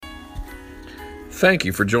Thank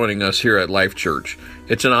you for joining us here at Life Church.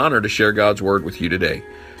 It's an honor to share God's Word with you today.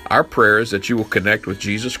 Our prayer is that you will connect with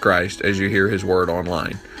Jesus Christ as you hear His Word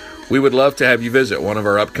online. We would love to have you visit one of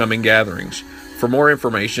our upcoming gatherings. For more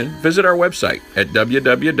information, visit our website at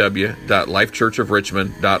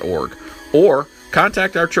www.lifechurchofrichmond.org or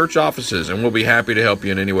contact our church offices and we'll be happy to help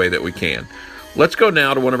you in any way that we can. Let's go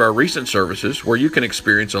now to one of our recent services where you can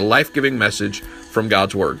experience a life-giving message from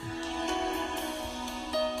God's Word.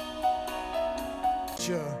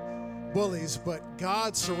 Bullies, but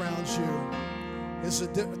God surrounds you. It's a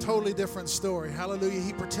totally different story. Hallelujah.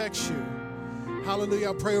 He protects you. Hallelujah.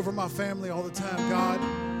 I pray over my family all the time. God,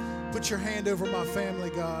 put your hand over my family,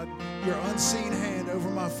 God. Your unseen hand over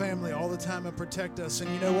my family all the time and protect us.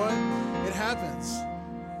 And you know what? It happens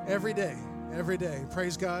every day. Every day.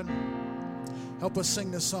 Praise God. Help us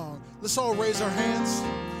sing this song. Let's all raise our hands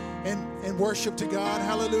and worship to God.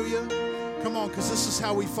 Hallelujah. Come on, because this is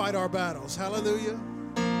how we fight our battles. Hallelujah.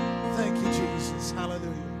 Thank you, Jesus.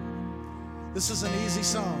 Hallelujah. This is an easy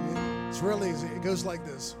song. It's real easy. It goes like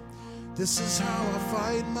this. This is how I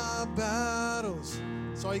fight my battles.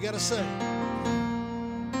 That's all you got to say.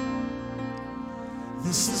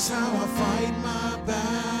 This is how I fight my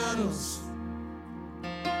battles.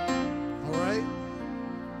 All right?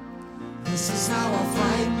 This is how I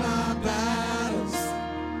fight my battles.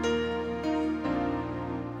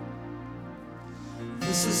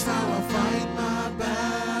 This is how I fight my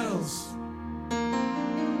battles.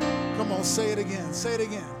 Come on, say it again. Say it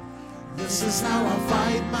again. This is how I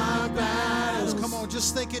fight my battles. Come on,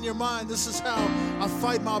 just think in your mind. This is how I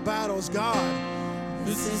fight my battles. God.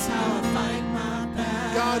 This is how I fight my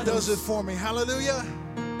battles. God does it for me. Hallelujah.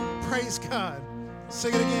 Praise God.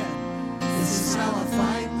 Sing it again. This is how I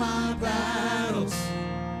fight my battles.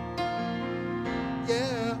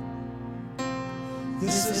 Yeah.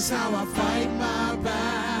 This is how I fight my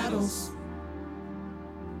battles.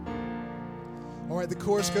 All right, the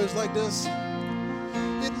chorus goes like this.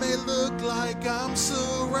 It may look like I'm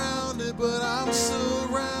surrounded, but I'm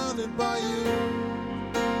surrounded by you.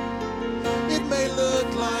 It may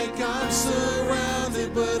look like I'm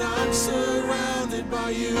surrounded, but I'm surrounded by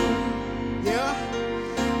you. Yeah?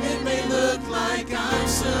 It may look like I'm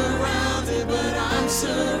surrounded, but I'm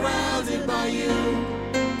surrounded by you.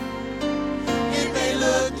 It may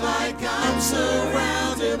look like I'm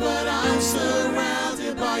surrounded, but I'm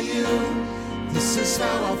surrounded by you. This is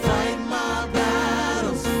how I fight my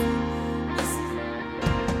battles.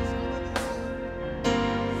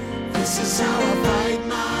 This is how I fight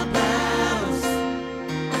my battles.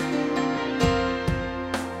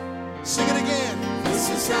 Sing it again. This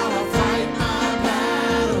is how I fight my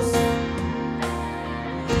battles.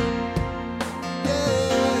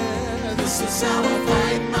 Yeah. This is how I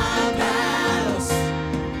fight my battles.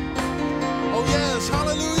 Oh yes,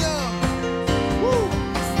 hallelujah. Woo.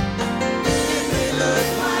 It may look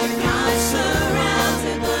like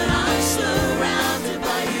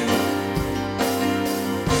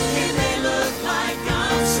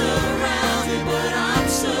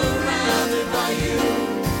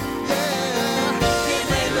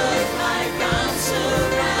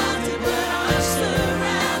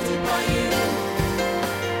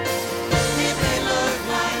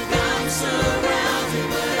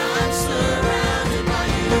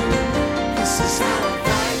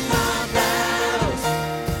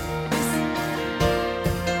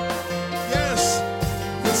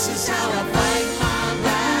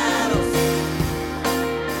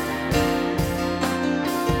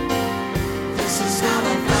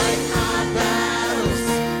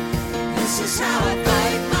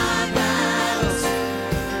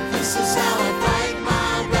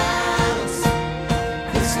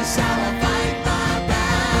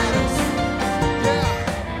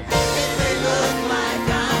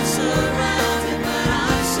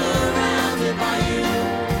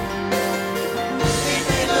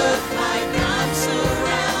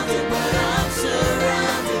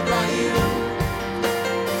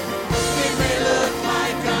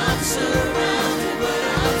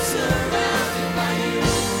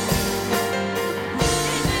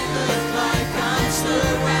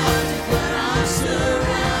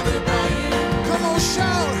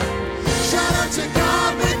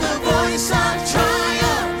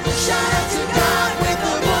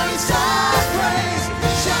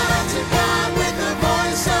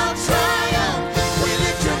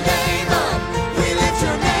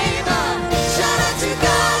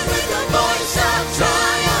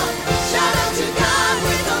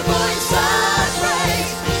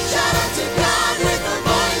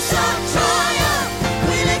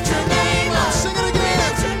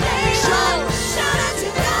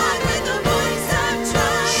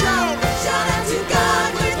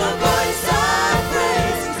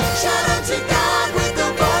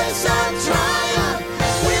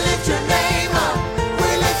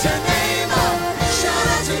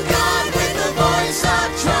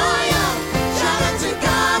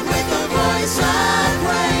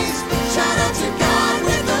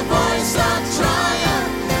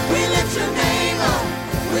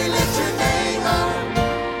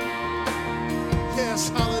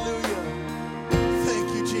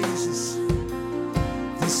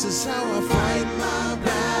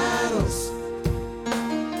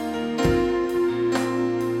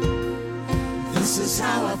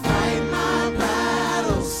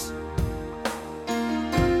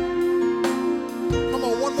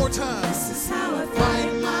time. This is how I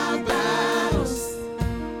fight my battles.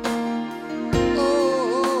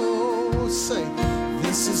 Oh, say,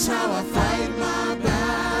 This is how I fight my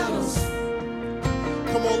battles.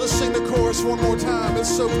 come on, let's sing the chorus one more time.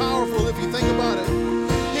 It's so powerful if you think about it.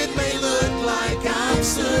 It may look like I'm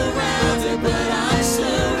surrounded, but I'm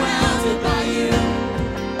surrounded by you.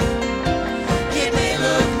 It may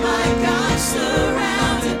look like I'm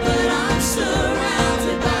surrounded, but I'm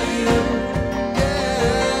surrounded by you.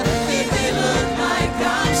 It may look like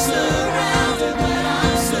I'm surrounded, but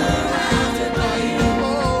I'm surrounded by you.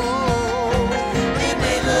 It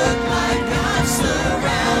may look like I'm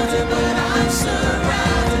surrounded, but I'm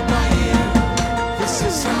surrounded by you. This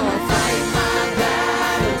is how I Fight my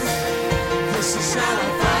battles. This is how I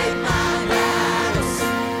fight my battles.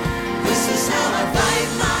 This is how I fight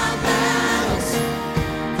my battles.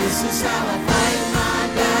 This is how I fight my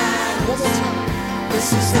battles. one more time. This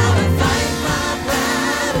is how I fight my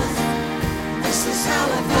battles. This is how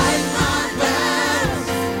I fight my battles.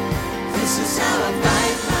 This is how I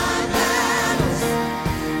fight my battles.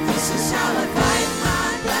 This is how I fight my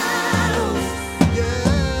battles. Yeah.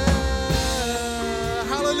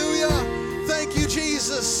 Hallelujah. Thank you,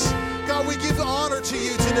 Jesus. God, we give honor to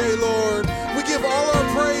you today, Lord. We give all our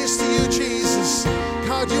praise to you, Jesus.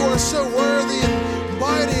 God, you are so worthy and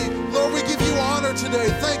mighty. Lord, we give you honor today.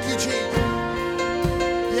 Thank you, Jesus.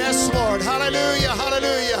 Yes, Lord. Hallelujah.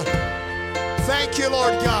 Hallelujah. Thank you,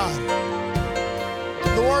 Lord God.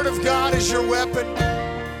 The Word of God is your weapon.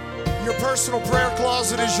 Your personal prayer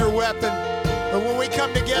closet is your weapon. But when we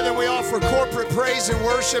come together and we offer corporate praise and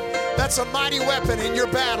worship, that's a mighty weapon in your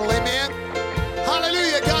battle. Amen.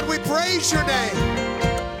 Hallelujah. God, we praise your name.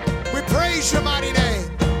 We praise your mighty name.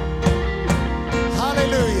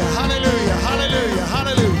 Hallelujah. Hallelujah. Hallelujah.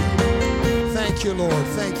 Hallelujah. Thank you, Lord.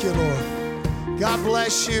 Thank you, Lord. God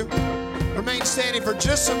bless you. Remain standing for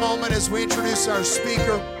just a moment as we introduce our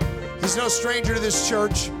speaker. He's no stranger to this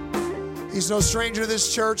church. He's no stranger to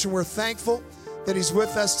this church, and we're thankful that he's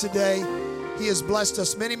with us today. He has blessed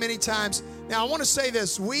us many, many times. Now, I want to say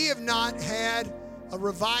this. We have not had a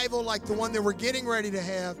revival like the one that we're getting ready to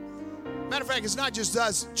have. Matter of fact, it's not just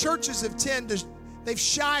us. Churches they've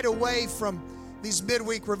shied away from these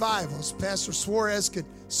midweek revivals. Pastor Suarez could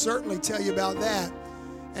certainly tell you about that.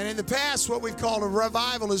 And in the past, what we've called a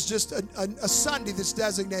revival is just a Sunday that's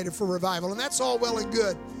designated for revival. And that's all well and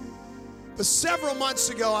good. But several months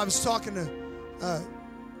ago, I was talking to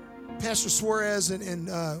Pastor Suarez, and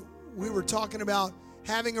we were talking about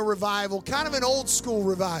having a revival, kind of an old school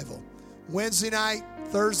revival. Wednesday night,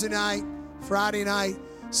 Thursday night, Friday night,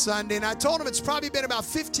 Sunday. And I told him it's probably been about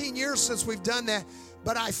 15 years since we've done that.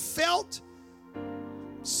 But I felt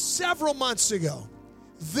several months ago,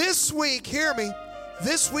 this week, hear me,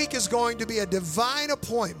 this week is going to be a divine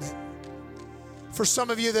appointment for some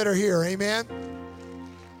of you that are here. Amen.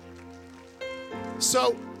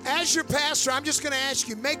 So, as your pastor, I'm just going to ask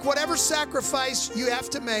you, make whatever sacrifice you have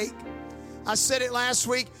to make. I said it last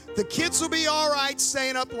week. The kids will be all right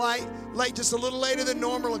staying up late, just a little later than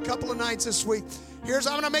normal, a couple of nights this week. I'm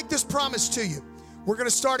going to make this promise to you. We're going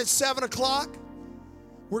to start at 7 o'clock.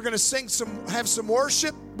 We're going to have some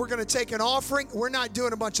worship. We're going to take an offering. We're not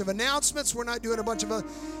doing a bunch of announcements. We're not doing a bunch of,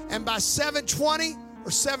 and by 7:20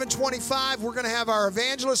 or 7:25, we're going to have our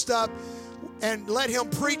evangelist up and let him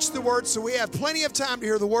preach the word. So we have plenty of time to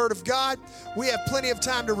hear the word of God. We have plenty of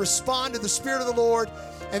time to respond to the Spirit of the Lord.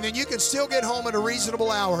 And then you can still get home at a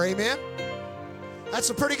reasonable hour. Amen? That's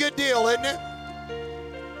a pretty good deal, isn't it?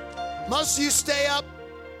 Most of you stay up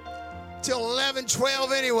till 11,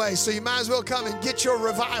 12 anyway, so you might as well come and get your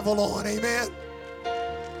revival on. Amen?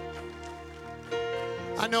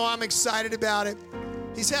 I know I'm excited about it.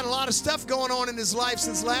 He's had a lot of stuff going on in his life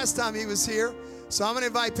since last time he was here. So I'm going to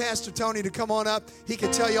invite Pastor Tony to come on up. He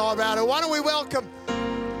can tell you all about it. Why don't we welcome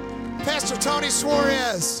Pastor Tony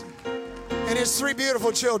Suarez and his 3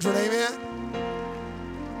 beautiful children. Amen.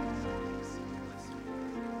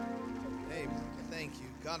 Amen. Thank you.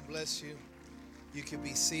 God bless you. You can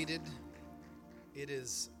be seated. It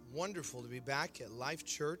is wonderful to be back at Life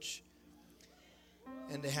Church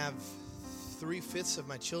and to have 3/5 of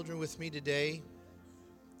my children with me today.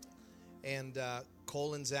 And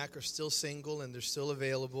Cole and Zach are still single and they're still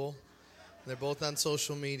available. They're both on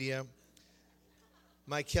social media.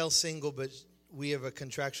 Michael's single, but we have a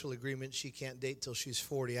contractual agreement. She can't date till she's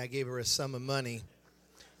 40. I gave her a sum of money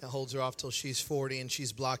that holds her off till she's 40, and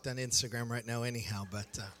she's blocked on Instagram right now anyhow.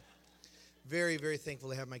 But very, very thankful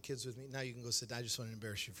to have my kids with me. Now you can go sit down. I just want to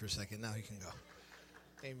embarrass you for a second. Now you can go.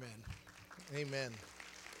 Amen. Amen.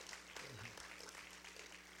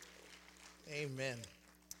 Amen.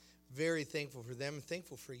 very thankful for them.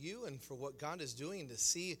 Thankful for you and for what God is doing, to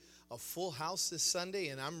see a full house this Sunday.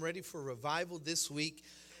 And I'm ready for revival this week.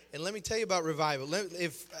 And let me tell you about revival.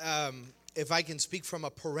 If I can speak from a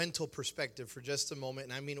parental perspective for just a moment,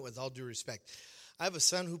 and I mean it with all due respect. I have a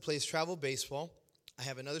son who plays travel baseball. I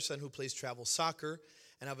have another son who plays travel soccer.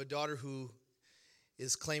 And I have a daughter who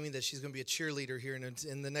is claiming that she's going to be a cheerleader here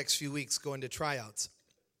in the next few weeks, going to tryouts.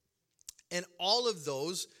 And all of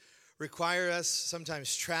those require us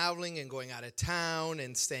sometimes traveling and going out of town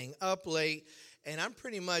and staying up late. And I'm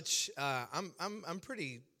pretty much, I'm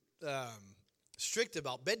pretty strict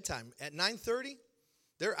about bedtime. At 9:30,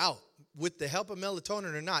 they're out. With the help of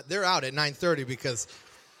melatonin or not, they're out at 9:30 because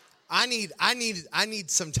I need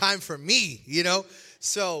some time for me, you know.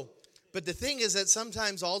 So, but the thing is that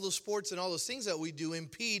sometimes all those sports and all those things that we do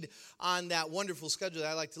impede on that wonderful schedule that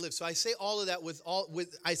I like to live. So I say all of that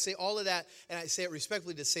I say all of that, and I say it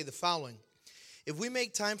respectfully to say the following. If we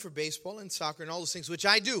make time for baseball and soccer and all those things, which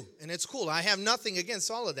I do, and it's cool. I have nothing against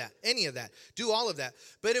all of that, any of that. Do all of that.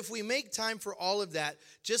 But if we make time for all of that,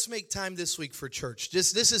 just make time this week for church.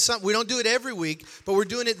 This is something, we don't do it every week, but we're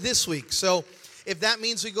doing it this week. So if that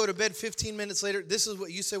means we go to bed 15 minutes later, this is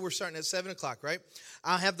what you said, we're starting at 7 o'clock, right?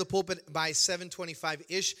 I'll have the pulpit by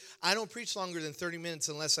 7:25-ish. I don't preach longer than 30 minutes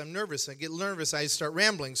unless I'm nervous. I get nervous, I start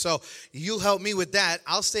rambling. So you'll help me with that.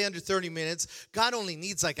 I'll stay under 30 minutes. God only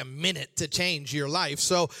needs like a minute to change your life.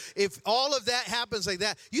 So if all of that happens like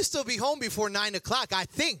that, you still be home before 9 o'clock, I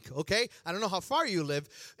think, okay? I don't know how far you live.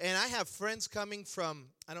 And I have friends coming from,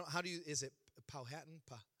 is it Powhatan?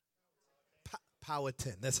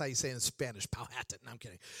 Powhatan. That's how you say it in Spanish. Powhatan. No, I'm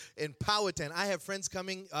kidding. In Powhatan, I have friends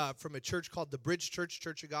coming from a church called the Bridge Church,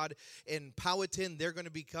 Church of God. In Powhatan, they're going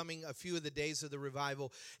to be coming a few of the days of the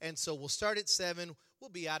revival. And so we'll start at 7. We'll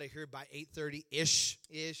be out of here by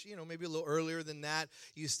 8:30-ish, you know, maybe a little earlier than that.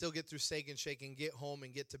 You still get through Steak and Shake and get home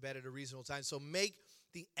and get to bed at a reasonable time. So make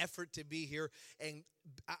the effort to be here. And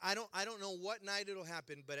I don't know what night it'll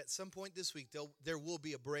happen, but at some point this week there will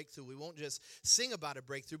be a breakthrough. We won't just sing about a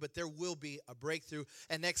breakthrough, but there will be a breakthrough.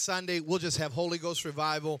 And next Sunday we'll just have Holy Ghost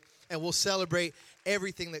revival, and we'll celebrate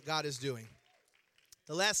everything that God is doing.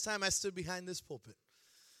 The last time I stood behind this pulpit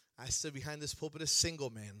a single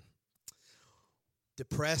man,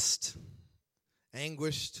 depressed,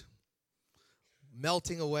 anguished,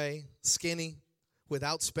 melting away, skinny,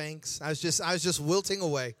 without Spanx. I was just wilting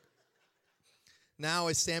away. Now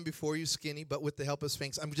I stand before you skinny, but with the help of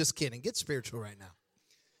Spanx. I'm just kidding. Get spiritual right now.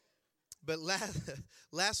 But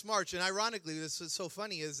last March, and ironically, this is so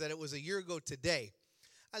funny, is that it was a year ago today.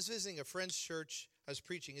 I was visiting a friend's church. I was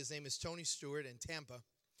preaching. His name is Tony Stewart in Tampa,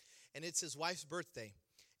 and it's his wife's birthday.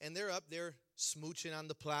 And they're up there smooching on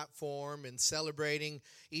the platform and celebrating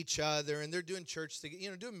each other. And they're doing church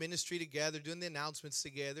together, doing ministry together, doing the announcements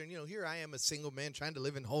together. And, here I am, a single man trying to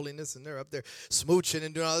live in holiness. And they're up there smooching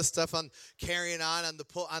and doing all this stuff, carrying on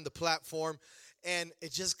the platform. And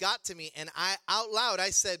it just got to me. And out loud, I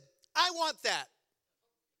said, I want that.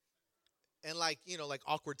 And like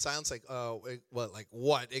awkward silence, like, what, like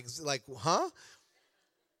what? Like, huh?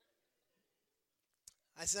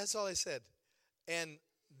 I said, that's all I said. And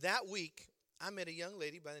that week, I met a young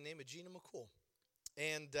lady by the name of Gina McCool.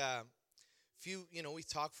 And we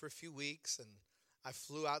talked for a few weeks, and I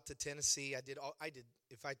flew out to Tennessee.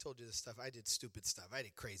 If I told you this stuff, I did stupid stuff. I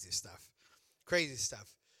did crazy stuff. Crazy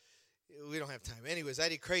stuff. We don't have time. Anyways, I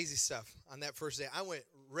did crazy stuff on that first day. I went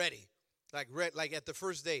ready. Like at the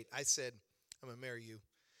first date, I said, I'm going to marry you.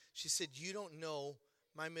 She said, you don't know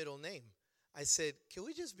my middle name. I said, can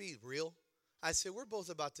we just be real? I said, we're both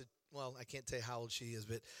about to, well, I can't tell you how old she is,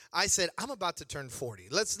 but I said, I'm about to turn 40.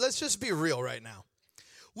 Let's just be real right now.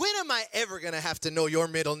 When am I ever going to have to know your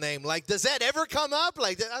middle name? Like, does that ever come up?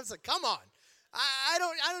 Like, I was like, come on. I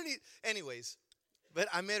don't need, anyways. But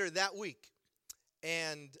I met her that week.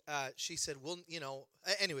 And she said, well,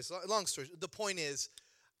 anyways, long story. The point is,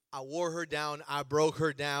 I wore her down, I broke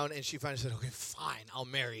her down, and she finally said, okay, fine, I'll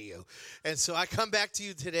marry you. And so I come back to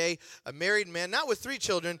you today, a married man, not with 3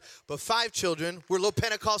 children, but 5 children. We're a little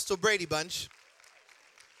Pentecostal Brady Bunch.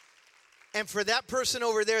 And for that person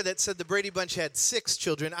over there that said the Brady Bunch had 6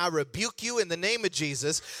 children, I rebuke you in the name of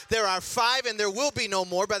Jesus. There are 5, and there will be no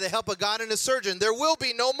more by the help of God and a surgeon. There will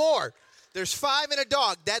be no more. There's 5 and a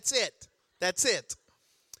dog. That's it. That's it.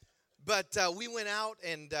 But we went out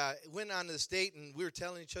and went on this date, and we were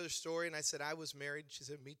telling each other's story. And I said, I was married. She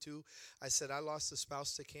said, me too. I said, I lost a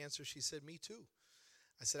spouse to cancer. She said, me too.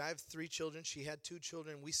 I said, I have 3 children. She had 2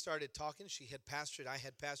 children. We started talking. She had pastored. I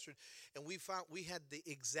had pastored. And we found we had the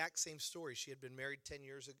exact same story. She had been married 10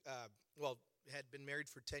 years ago. had been married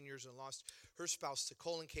for 10 years and lost her spouse to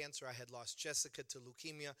colon cancer. I had lost Jessica to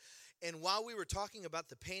leukemia. And while we were talking about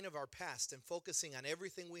the pain of our past and focusing on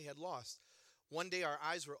everything we had lost, one day our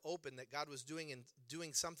eyes were open that God was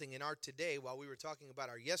doing something in our today while we were talking about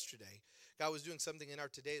our yesterday. God was doing something in our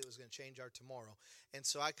today that was going to change our tomorrow. And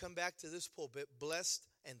so I come back to this pulpit blessed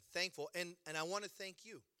and thankful. And I want to thank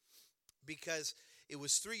you, because it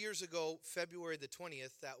was 3 years ago, February the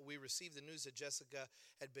 20th, that we received the news that Jessica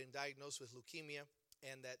had been diagnosed with leukemia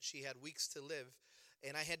and that she had weeks to live.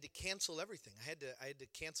 And I had to cancel everything. I had to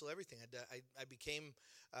cancel everything. I became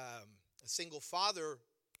a single father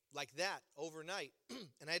like that overnight,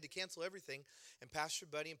 and I had to cancel everything. And Pastor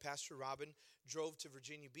Buddy and Pastor Robin drove to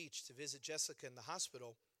Virginia Beach to visit Jessica in the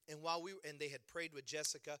hospital. And they had prayed with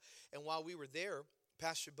Jessica. And while we were there,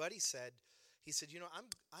 Pastor Buddy said, you know,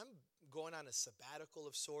 I'm going on a sabbatical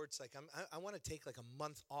of sorts. Like I want to take like a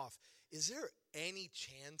month off. Is there any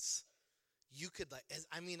chance you could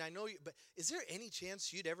I know you, but is there any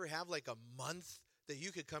chance you'd ever have like a month that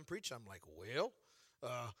you could come preach? I'm like, well,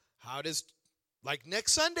 how does like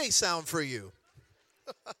next Sunday sound for you?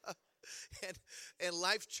 and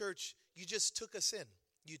Life Church, you just took us in.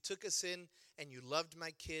 You took us in, and you loved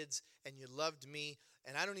my kids, and you loved me.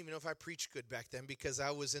 And I don't even know if I preached good back then because I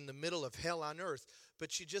was in the middle of hell on earth.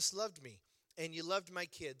 But you just loved me, and you loved my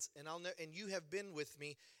kids, and you have been with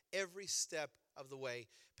me every step of the way.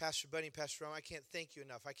 Pastor Bunny, Pastor Ron, I can't thank you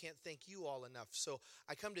enough. I can't thank you all enough. So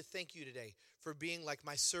I come to thank you today for being like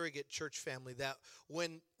my surrogate church family, that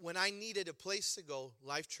when I needed a place to go,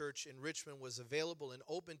 Life Church in Richmond was available and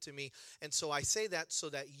open to me. And so I say that so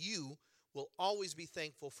that you will always be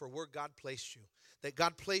thankful for where God placed you, that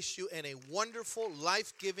God placed you in a wonderful,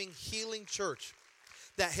 life-giving, healing church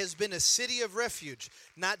that has been a city of refuge,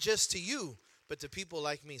 not just to you, but to people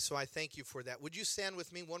like me. So I thank you for that. Would you stand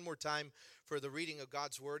with me one more time for the reading of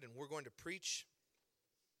God's word? And we're going to preach.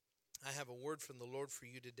 I have a word from the Lord for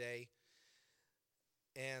you today.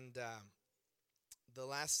 And the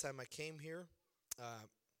last time I came here,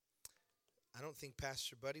 I don't think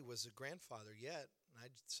Pastor Buddy was a grandfather yet. I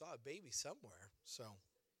saw a baby somewhere. So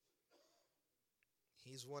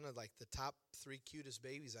he's one of like the top 3 cutest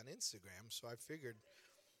babies on Instagram. So I figured,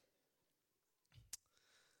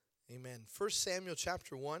 amen. 1 Samuel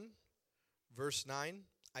chapter 1, verse 9.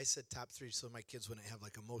 I said top 3 so my kids wouldn't have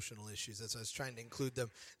like emotional issues as I was trying to include them.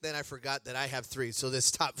 Then I forgot that I have 3, so this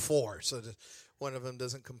top 4. So one of them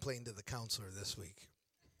doesn't complain to the counselor this week.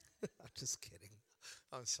 I'm just kidding.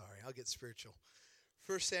 I'm sorry. I'll get spiritual.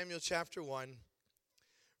 1 Samuel chapter 1,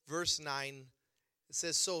 verse 9. It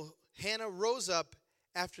says, so Hannah rose up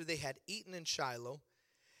after they had eaten in Shiloh,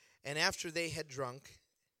 and after they had drunk.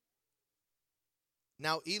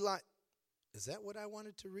 Now Eli, is that what I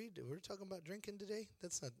wanted to read? We're talking about drinking today?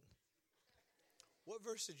 That's not. What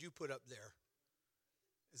verse did you put up there?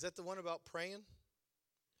 Is that the one about praying?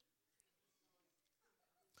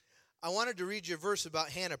 I wanted to read you a verse about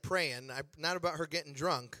Hannah praying, not about her getting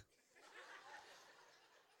drunk.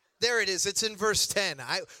 There it is. It's in verse 10.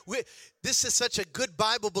 This is such a good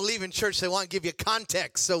Bible-believing church. They want to give you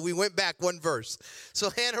context. So we went back one verse.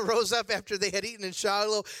 So Hannah rose up after they had eaten in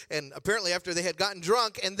Shiloh, and apparently after they had gotten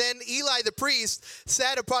drunk. And then Eli the priest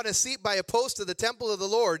sat upon a seat by a post of the temple of the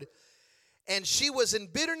Lord. And she was in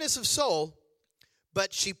bitterness of soul,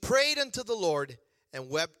 but she prayed unto the Lord and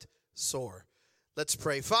wept sore. Let's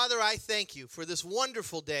pray. Father, I thank you for this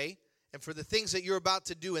wonderful day and for the things that you're about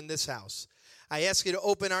to do in this house. I ask you to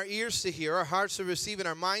open our ears to hear, our hearts to receive, and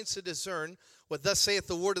our minds to discern what thus saith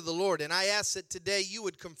the word of the Lord. And I ask that today you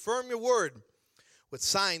would confirm your word with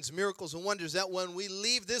signs, miracles, and wonders, that when we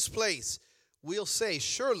leave this place, we'll say,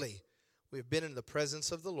 surely we have been in the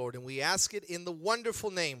presence of the Lord. And we ask it in the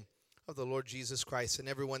wonderful name of the Lord Jesus Christ. And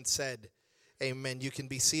everyone said, amen. You can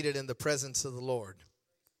be seated in the presence of the Lord.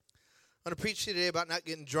 I'm going to preach to you today about not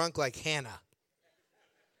getting drunk like Hannah.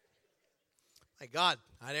 My God,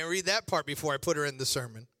 I didn't read that part before I put her in the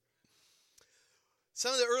sermon.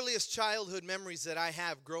 Some of the earliest childhood memories that I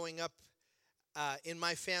have growing up in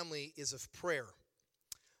my family is of prayer.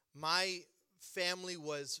 My family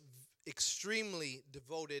was extremely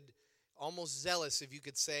devoted, almost zealous, if you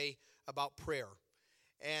could say, about prayer.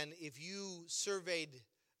 And if you surveyed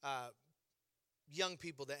young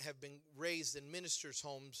people that have been raised in ministers'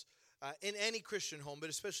 homes, in any Christian home, but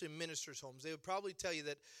especially in ministers' homes, they would probably tell you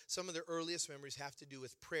that some of their earliest memories have to do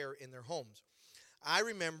with prayer in their homes. I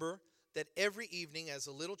remember that every evening as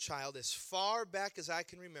a little child, as far back as I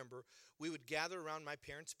can remember, we would gather around my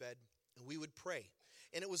parents' bed and we would pray.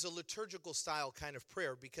 And it was a liturgical style kind of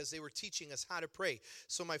prayer because they were teaching us how to pray.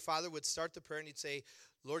 So my father would start the prayer and he'd say,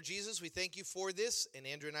 Lord Jesus, we thank you for this. And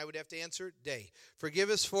Andrew and I would have to answer, day. Forgive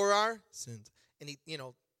us for our sins. And he,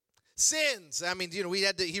 sins. I mean,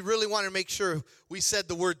 he really wanted to make sure we said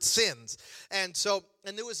the word sins. And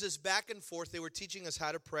there was this back and forth. They were teaching us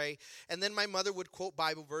how to pray. And then my mother would quote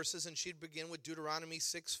Bible verses, and she'd begin with Deuteronomy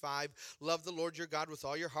 6:5. Love the Lord your God with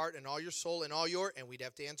all your heart and all your soul and all and we'd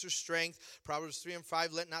have to answer strength. Proverbs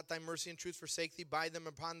 3:5. Let not thy mercy and truth forsake thee. Bind them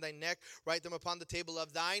upon thy neck. Write them upon the table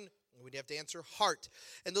of thine. And we'd have to answer heart.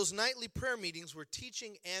 And those nightly prayer meetings were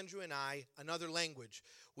teaching Andrew and I another language.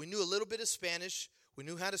 We knew a little bit of Spanish. We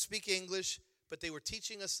knew how to speak English, but they were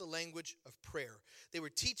teaching us the language of prayer. They were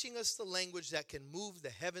teaching us the language that can move the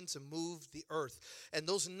heavens and move the earth. And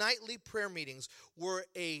those nightly prayer meetings were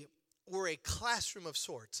a classroom of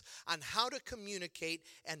sorts on how to communicate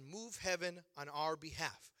and move heaven on our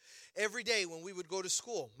behalf. Every day when we would go to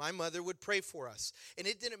school, my mother would pray for us. And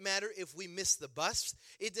it didn't matter if we missed the bus.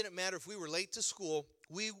 It didn't matter if we were late to school.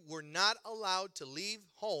 We were not allowed to leave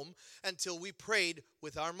home until we prayed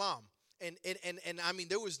with our mom. And I mean,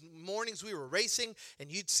 there was mornings we were racing,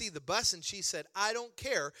 and you'd see the bus, and she said, I don't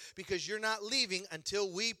care, because you're not leaving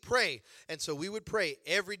until we pray. And so we would pray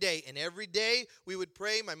every day, and every day we would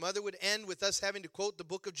pray. My mother would end with us having to quote the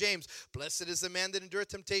book of James. Blessed is the man that endureth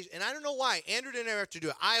temptation. And I don't know why. Andrew didn't have to do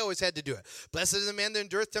it. I always had to do it. Blessed is the man that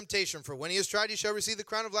endureth temptation, for when he is tried, he shall receive the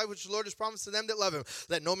crown of life which the Lord has promised to them that love him.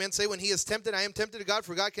 Let no man say when he is tempted, I am tempted to God,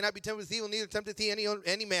 for God cannot be tempted with evil, neither tempteth he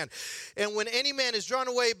any man. And when any man is drawn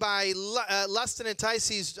away by lust and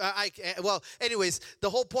entices, anyways, the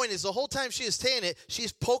whole point is the whole time she is saying it,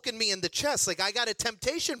 she's poking me in the chest like I got a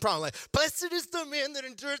temptation problem. Like, blessed is the man that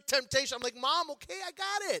endureth temptation. I'm like, Mom, okay, I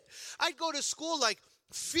got it. I'd go to school like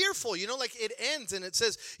fearful, like it ends and it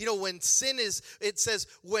says, when sin is, it says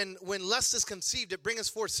when lust is conceived, it bringeth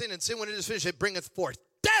forth sin, and sin when it is finished, it bringeth forth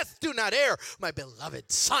death. Do not err, my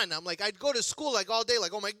beloved son. I'm like, I'd go to school like all day,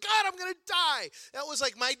 like, oh my God, I'm going to die. That was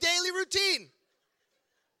like my daily routine.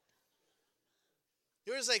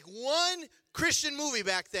 There was like one Christian movie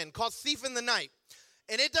back then called Thief in the Night.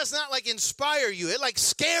 And it does not like inspire you. It like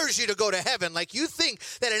scares you to go to heaven. Like you think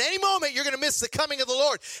that at any moment you're going to miss the coming of the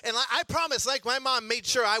Lord. And I promise, like my mom made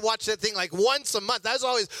sure I watched that thing like once a month. I was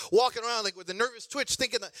always walking around like with a nervous twitch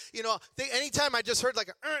thinking that, anytime I just heard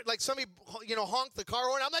like like somebody, honk the car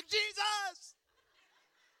horn, I'm like, Jesus!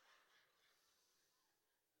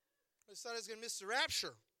 I just thought I was going to miss the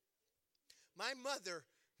rapture. My mother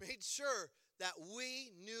made sure that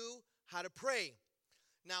we knew how to pray.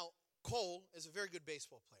 Now, Cole is a very good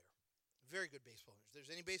baseball player. Very good baseball player. If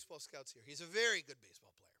there's any baseball scouts here, he's a very good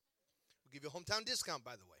baseball player. We'll give you a hometown discount,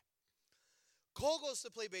 by the way. Cole goes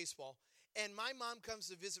to play baseball, and my mom comes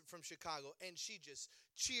to visit from Chicago, and she just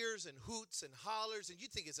cheers and hoots and hollers, and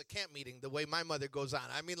you'd think it's a camp meeting the way my mother goes on.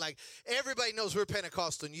 I mean, like, everybody knows we're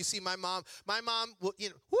Pentecostal, and you see my mom will,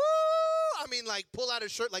 woo! I mean, like, pull out a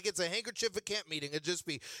shirt like it's a handkerchief at camp meeting. It'd just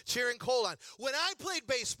be cheering Cole on. When I played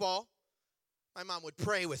baseball, my mom would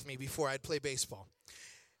pray with me before I'd play baseball.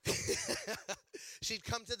 She'd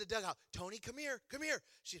come to the dugout. Tony, come here.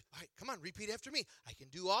 She'd, all right, come on, repeat after me. I can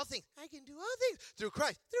do all things. I can do all things through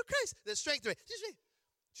Christ, the strength of it.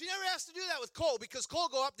 She never has to do that with Cole because Cole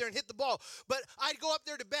go up there and hit the ball. But I'd go up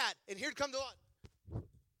there to bat, and here'd come the one.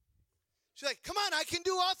 She's like, come on, I can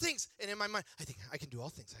do all things. And in my mind, I think, I can do all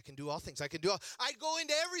things. I'd go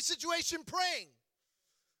into every situation praying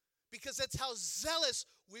because that's how zealous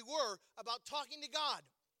we were about talking to God.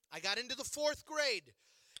 I got into the 4th grade,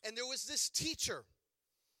 and there was this teacher.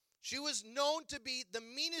 She was known to be the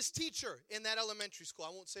meanest teacher in that elementary school.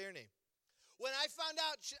 I won't say her name. When I found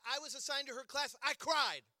out I was assigned to her class, I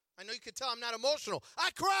cried. I know you could tell I'm not emotional. I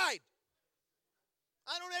cried.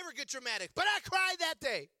 I don't ever get dramatic, but I cried that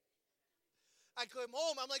day. I came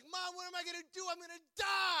home. I'm like, Mom, what am I going to do? I'm going to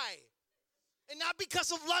die. And not because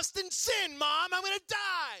of lust and sin, Mom. I'm going to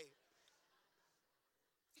die.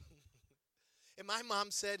 And my mom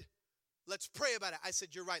said, let's pray about it. I said,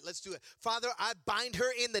 you're right. Let's do it. Father, I bind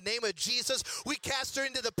her in the name of Jesus. We cast her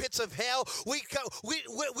into the pits of hell.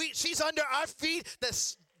 She's under our feet.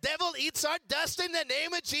 The devil eats our dust in the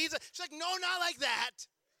name of Jesus. She's like, no, not like that.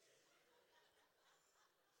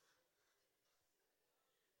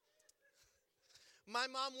 My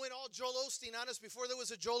mom went all Joel Osteen on us before there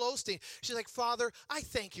was a Joel Osteen. She's like, Father, I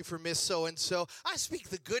thank you for Miss So-and-so. I speak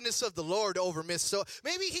the goodness of the Lord over Miss So.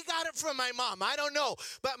 Maybe he got it from my mom. I don't know.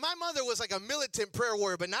 But my mother was like a militant prayer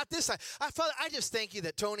warrior, but not this. Father, I just thank you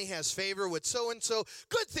that Tony has favor with so-and-so.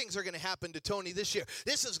 Good things are going to happen to Tony this year.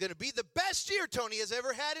 This is going to be the best year Tony has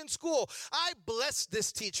ever had in school. I bless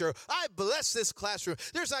this teacher. I bless this classroom.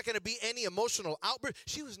 There's not going to be any emotional outburst.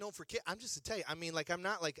 She was known for I'm just to tell you, I mean, like, I'm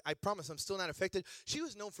not like, I promise I'm still not affected. She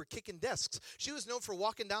was known for kicking desks. She was known for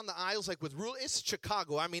walking down the aisles like with rulers. It's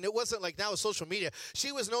Chicago. I mean, it wasn't like now with social media.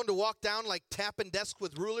 She was known to walk down like tapping desks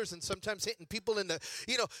with rulers and sometimes hitting people in the,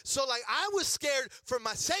 so like I was scared for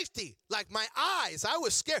my safety, like my eyes. I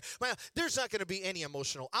was scared. There's not going to be any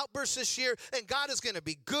emotional outbursts this year, and God is going to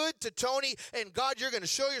be good to Tony, and God, you're going to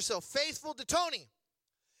show yourself faithful to Tony.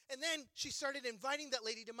 And then she started inviting that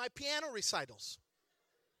lady to my piano recitals.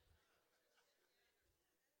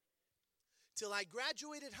 Till I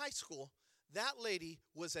graduated high school, that lady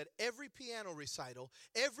was at every piano recital,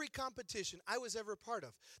 every competition I was ever part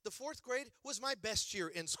of. The 4th grade was my best year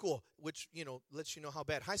in school, which, lets you know how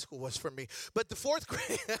bad high school was for me. But the 4th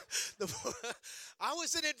grade, I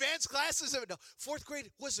was in advanced classes. No, 4th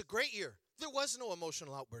grade was a great year. There was no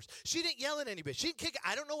emotional outburst. She didn't yell at anybody. She didn't kick.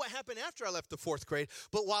 I don't know what happened after I left the 4th grade,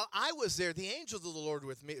 but while I was there, the angels of the Lord were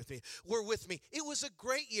with me. It was a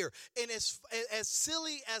great year. And as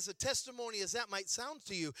silly as a testimony as that might sound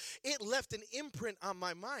to you, it left an imprint on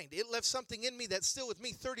my mind. It left something in me that's still with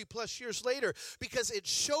me 30 plus years later, because it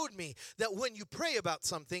showed me that when you pray about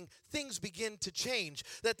something, things begin to change.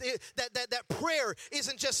 That prayer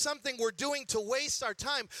isn't just something we're doing to waste our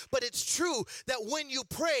time, but it's true that when you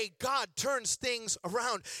pray, God turns things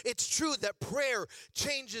around. It's true that prayer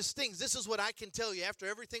changes things. This is what I can tell you after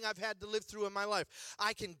everything I've had to live through in my life.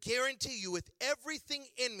 I can guarantee you with everything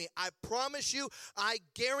in me, I promise you, I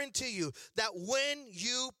guarantee you that when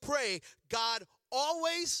you pray, God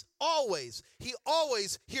always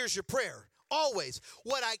hears your prayer. Always.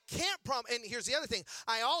 What I can't promise, and here's the other thing,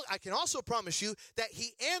 I can also promise you that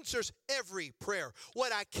he answers every prayer.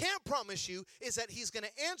 What I can't promise you is that he's going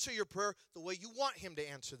to answer your prayer the way you want him to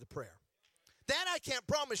answer the prayer. That I can't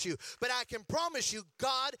promise you, but I can promise you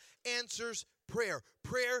God answers prayer.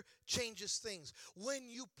 Prayer changes things. When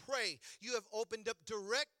you pray, you have opened up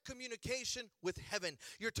direct communication with heaven.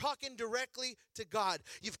 You're talking directly to God.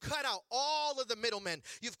 You've cut out all of the middlemen.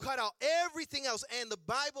 You've cut out everything else. And the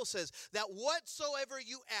Bible says that whatsoever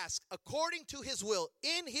you ask according to his will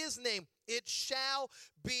in his name, it shall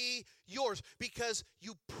be yours because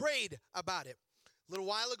you prayed about it. A little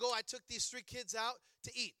while ago, I took these 3 kids out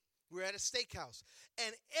to eat. We were at a steakhouse,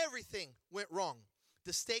 and everything went wrong.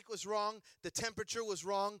 The steak was wrong. The temperature was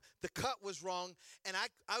wrong. The cut was wrong. And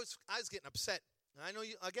I was getting upset. And I know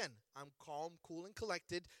you, again, I'm calm, cool, and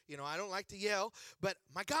collected. I don't like to yell. But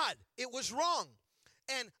my God, it was wrong.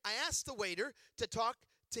 And I asked the waiter to talk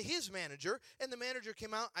to his manager. And the manager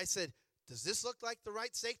came out. I said, does this look like the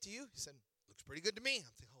right steak to you? He said, looks pretty good to me.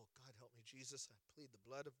 I'm thinking, oh, God, help me, Jesus. I plead the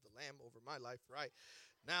blood of the Lamb over my life right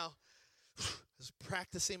now. I was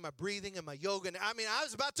practicing my breathing and my yoga. I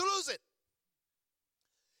was about to lose it.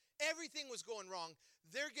 Everything was going wrong.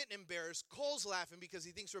 They're getting embarrassed. Cole's laughing because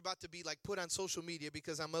he thinks we're about to be like put on social media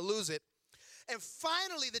because I'm going to lose it. And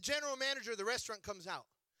finally, the general manager of the restaurant comes out.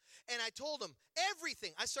 And I told him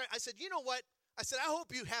everything. I said, you know what? I said, I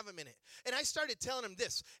hope you have a minute. And I started telling him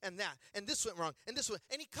this and that. And this went wrong. And this went.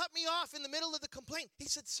 And he cut me off in the middle of the complaint. He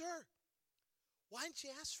said, sir, why didn't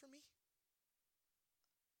you ask for me?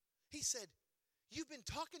 He said, you've been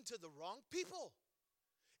talking to the wrong people.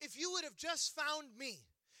 If you would have just found me,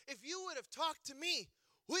 if you would have talked to me,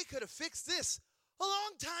 we could have fixed this a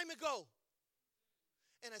long time ago.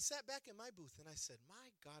 And I sat back in my booth and I said, my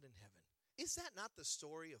God in heaven, is that not the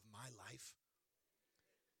story of my life?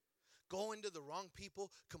 Going to the wrong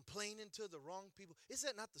people, complaining to the wrong people. Is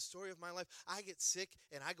that not the story of my life? I get sick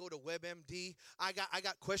and I go to WebMD. I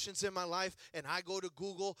got questions in my life and I go to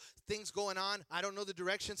Google. Things going on. I don't know the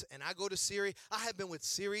directions and I go to Siri. I have been with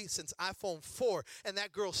Siri since iPhone 4 and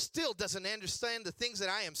that girl still doesn't understand the things that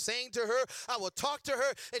I am saying to her. I will talk to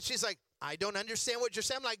her and she's like, I don't understand what you're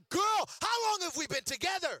saying. I'm like, girl, how long have we been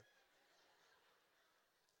together?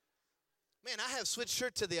 Man, I have switched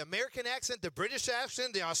shirt to the American accent, the British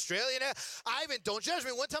accent, the Australian accent. Don't judge me.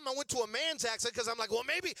 One time I went to a man's accent because I'm like, well,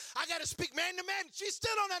 maybe I got to speak man to man. She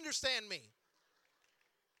still don't understand me.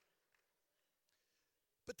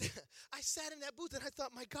 But I sat in that booth and I thought,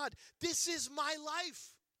 my God, this is my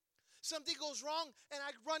life. Something goes wrong, and I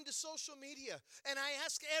run to social media, and I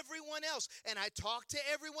ask everyone else, and I talk to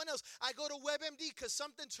everyone else. I go to WebMD because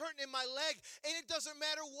something's hurting in my leg, and it doesn't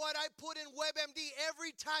matter what I put in WebMD.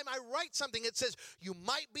 Every time I write something, it says, you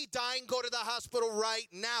might be dying, go to the hospital right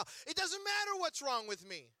now. It doesn't matter what's wrong with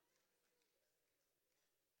me.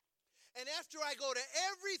 And after I go to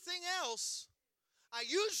everything else, I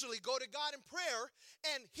usually go to God in prayer,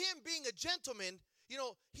 and him being a gentleman, you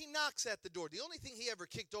know, he knocks at the door. The only thing he ever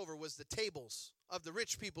kicked over was the tables of the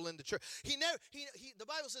rich people in the church. The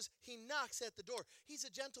Bible says he knocks at the door. He's a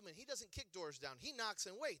gentleman. He doesn't kick doors down. He knocks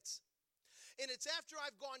and waits. And it's after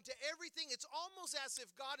I've gone to everything, it's almost as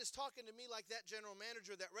if God is talking to me like that general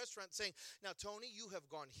manager of that restaurant saying, now, Tony, you have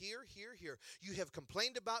gone here, here, here. You have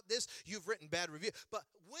complained about this. You've written bad review. But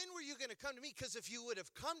when were you going to come to me? Because if you would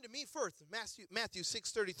have come to me first, Matthew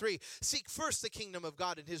 6:33, seek first the kingdom of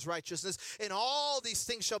God and his righteousness, and all these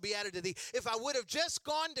things shall be added to thee. If I would have just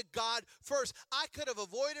gone to God first, I could have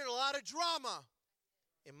avoided a lot of drama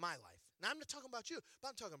in my life. Now, I'm not talking about you, but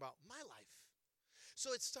I'm talking about my life.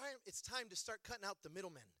 So it's time to start cutting out the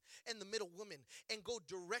middlemen and the middlewomen and go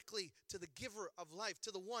directly to the giver of life,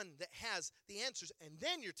 to the one that has the answers. And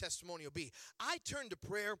then your testimony will be, I turn to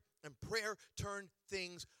prayer, and prayer turned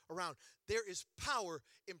things around. There is power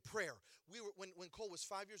in prayer. When Cole was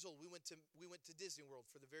 5 years old, we went to Disney World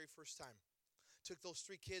for the very first time. Took those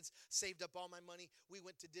 3 kids, saved up all my money. We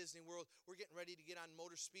went to Disney World. We're getting ready to get on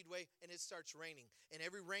Motor Speedway, and it starts raining. And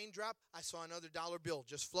every raindrop, I saw another dollar bill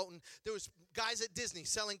just floating. There was guys at Disney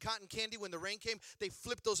selling cotton candy. When the rain came, they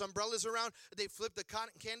flipped those umbrellas around. They flipped the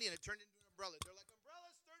cotton candy, and it turned into an umbrella. They're like,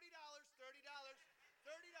 umbrellas, $30, $30.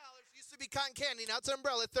 Used to be cotton candy. Now it's an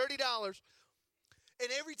umbrella, $30. And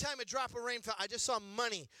every time a drop of rain fell, I just saw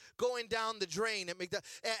money going down the drain at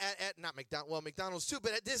McDonald's too,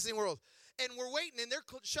 but at Disney World. And we're waiting, and they're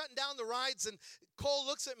shutting down the rides. And Cole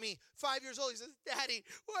looks at me, 5 years old. He says, Daddy,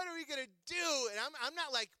 what are we going to do? And I'm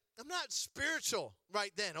not spiritual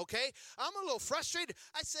right then, okay? I'm a little frustrated.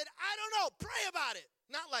 I said, I don't know. Pray about it.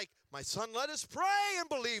 Not like, my son, let us pray and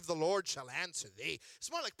believe the Lord shall answer thee. It's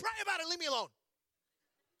more like, pray about it, leave me alone.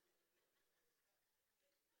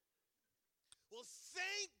 Well,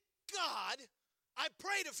 thank God I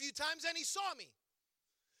prayed a few times and he saw me.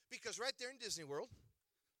 Because right there in Disney World,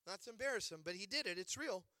 not to embarrass him, but he did it, it's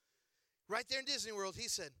real. Right there in Disney World, he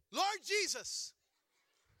said, Lord Jesus,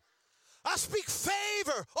 I speak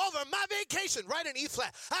favor over my vacation. Right in E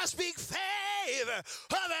flat. I speak favor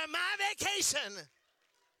over my vacation.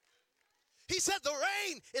 He said the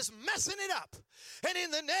rain is messing it up. And in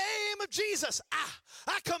the name of Jesus,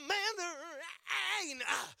 I command the rain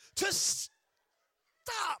to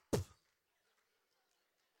stop.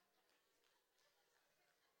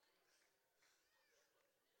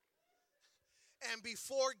 And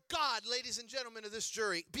before God, ladies and gentlemen of this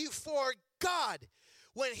jury, before God,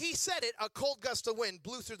 when he said it, a cold gust of wind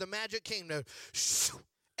blew through the Magic Kingdom,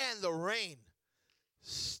 and the rain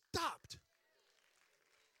stopped.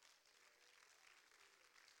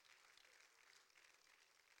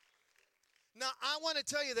 Now, I want to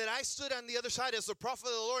tell you that I stood on the other side as the prophet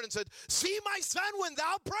of the Lord and said, see, my son, when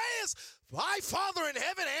thou prayest, thy Father in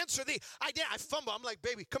heaven answer thee. I fumble. I'm like,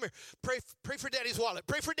 baby, come here. Pray for daddy's wallet.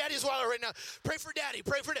 Pray for daddy's wallet right now. Pray for daddy.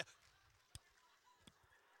 Pray for daddy.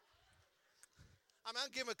 I'm going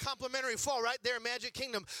to give him a complimentary fall right there in Magic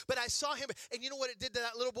Kingdom. But I saw him, and you know what it did to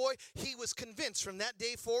that little boy? He was convinced from that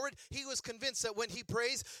day forward, he was convinced that when he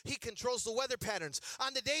prays, he controls the weather patterns.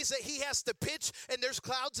 On the days that he has to pitch and there's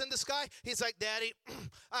clouds in the sky, he's like, Daddy,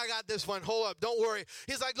 I got this one. Hold up. Don't worry.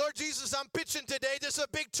 He's like, Lord Jesus, I'm pitching today. This is a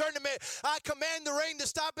big tournament. I command the rain to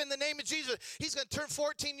stop in the name of Jesus. He's going to turn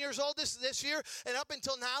 14 years old this year, and up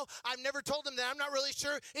until now, I've never told him that I'm not really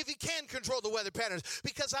sure if he can control the weather patterns,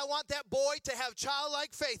 because I want that boy to have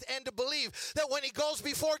childlike faith and to believe that when he goes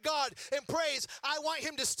before God and prays, I want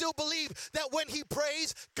him to still believe that when he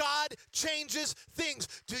prays, God changes things.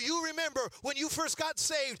 Do you remember when you first got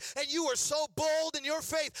saved and you were so bold in your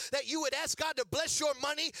faith that you would ask God to bless your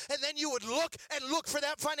money, and then you would look for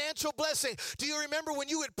that financial blessing? Do you remember when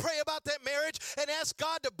you would pray about that marriage and ask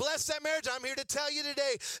God to bless that marriage? I'm here to tell you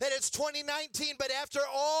today that it's 2019, but after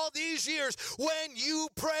all these years, when you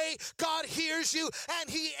pray, God hears you and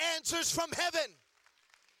he answers from heaven.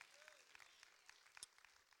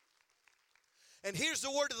 And here's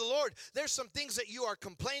the word of the Lord. There's some things that you are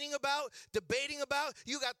complaining about, debating about.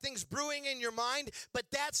 You got things brewing in your mind, but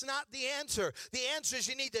that's not the answer. The answer is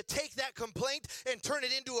you need to take that complaint and turn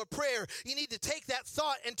it into a prayer. You need to take that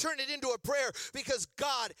thought and turn it into a prayer, because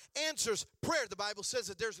God answers prayer. The Bible says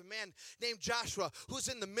that there's a man named Joshua who's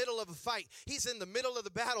in the middle of a fight. He's in the middle of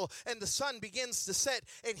the battle, and the sun begins to set,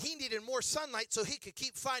 and he needed more sunlight so he could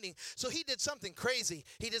keep fighting. So he did something crazy.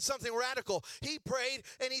 He did something radical. He prayed,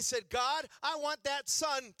 and he said, God, I want that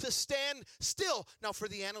sun to stand still. Now, for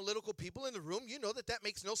the analytical people in the room, you know that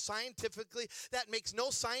makes no scientific, it makes no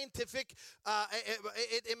sense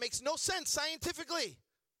scientifically.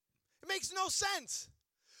 It makes no sense.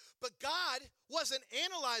 But God wasn't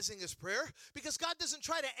analyzing his prayer, because God doesn't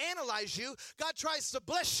try to analyze you. God tries to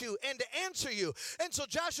bless you and to answer you. And so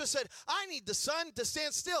Joshua said, I need the sun to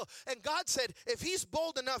stand still. And God said, if he's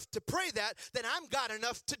bold enough to pray that, then I'm God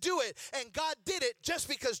enough to do it. And God did it just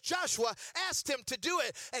because Joshua asked him to do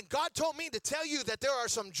it. And God told me to tell you that there are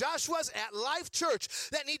some Joshuas at Life Church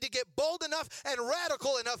that need to get bold enough and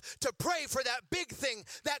radical enough to pray for that big thing,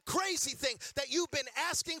 that crazy thing that you've been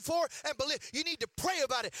asking for and believe. You need to pray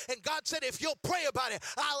about it. And God said, if you'll pray about it,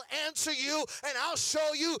 I'll answer you, and I'll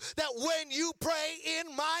show you that when you pray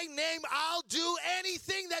in my name, I'll do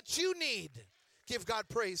anything that you need. Give God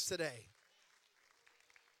praise today.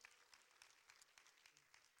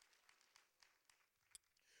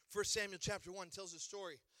 First Samuel chapter 1 tells the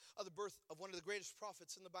story of the birth of one of the greatest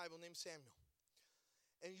prophets in the Bible named Samuel.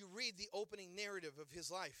 And you read the opening narrative of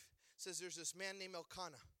his life. It says there's this man named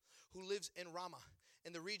Elkanah who lives in Ramah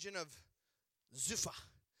in the region of Zupha,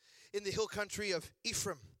 in the hill country of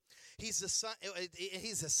Ephraim. He's the son.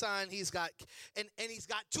 He's got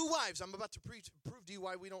two wives. I'm about to prove to you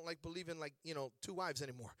why we don't believe in two wives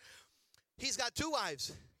anymore. He's got two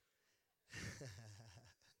wives.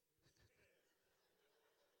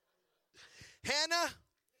 Hannah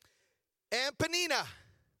and Peninnah.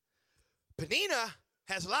 Peninnah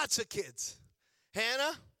has lots of kids.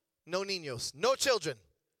 Hannah, no niños, no children.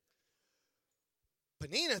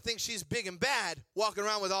 Peninnah thinks she's big and bad walking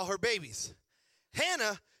around with all her babies.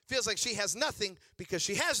 Hannah feels like she has nothing because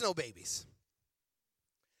she has no babies.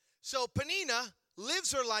 So Peninnah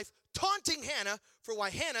lives her life taunting Hannah for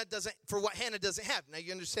what Hannah doesn't have. Now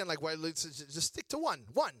you understand why just stick to one.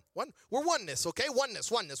 We're oneness, okay?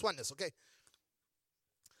 Oneness, okay?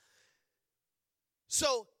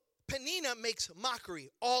 So Peninnah makes mockery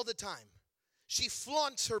all the time. She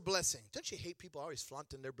flaunts her blessing. Don't you hate people always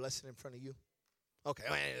flaunting their blessing in front of you? Okay,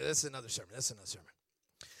 that's another sermon.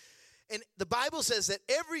 And the Bible says that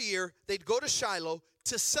every year they'd go to Shiloh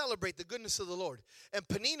to celebrate the goodness of the Lord. And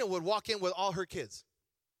Peninnah would walk in with all her kids.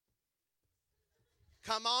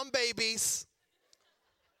 Come on, babies.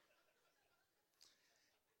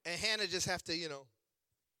 And Hannah just have to,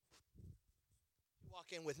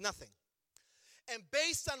 walk in with nothing. And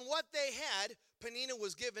based on what they had, Peninnah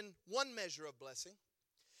was given one measure of blessing.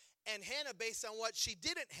 And Hannah, based on what she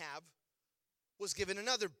didn't have, was given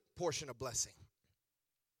another portion of blessing.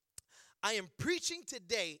 I am preaching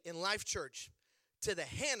today in Life Church to the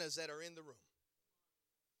Hannahs that are in the room.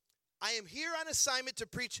 I am here on assignment to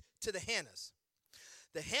preach to the Hannahs.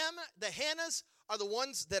 The Hannahs are the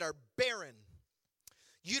ones that are barren.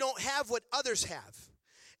 You don't have what others have.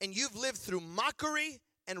 And you've lived through mockery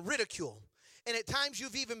and ridicule. And at times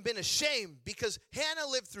you've even been ashamed, because Hannah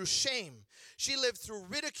lived through shame. She lived through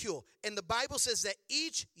ridicule. And the Bible says that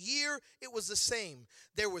each year it was the same.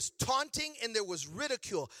 There was taunting and there was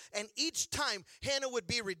ridicule. And each time Hannah would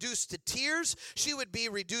be reduced to tears, she would be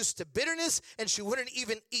reduced to bitterness, and she wouldn't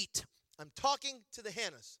even eat. I'm talking to the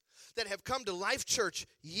Hannahs that have come to Life Church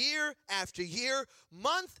year after year,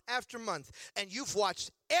 month after month, and you've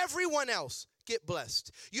watched everyone else get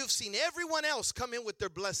blessed. You've seen everyone else come in with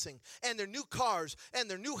their blessing and their new cars and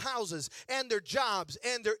their new houses and their jobs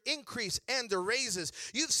and their increase and their raises.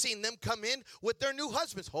 You've seen them come in with their new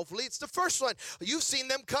husbands. Hopefully it's the first one. You've seen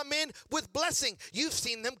them come in with blessing. You've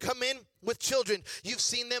seen them come in with children. You've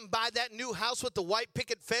seen them buy that new house with the white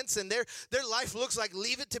picket fence, and their life looks like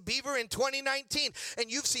Leave It to Beaver in 2019.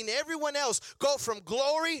 And you've seen everyone else go from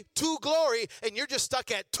glory to glory, and you're just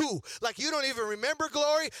stuck at 2. Like you don't even remember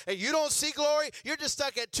glory, and you don't see glory. You're just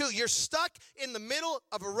stuck at 2. You're stuck in the middle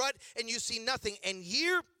of a rut, and you see nothing. And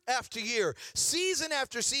year after year, season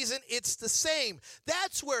after season, it's the same.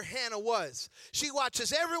 That's where Hannah was. She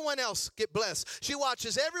watches everyone else get blessed. She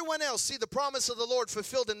watches everyone else see the promise of the Lord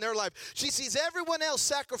fulfilled in their life. She sees everyone else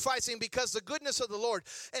sacrificing because the goodness of the Lord.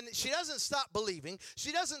 And she doesn't stop believing.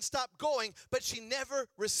 She doesn't stop going, but she never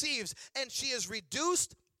receives. And she is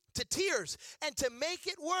reduced to tears. And to make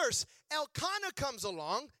it worse, Elkanah comes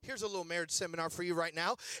along. Here's a little marriage seminar for you right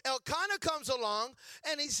now. Elkanah comes along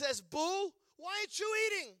and he says, boo, why aren't you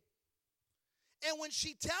eating? And when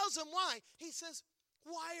she tells him why, he says,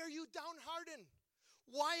 why are you downhearted?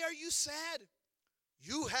 Why are you sad?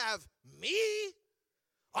 You have me?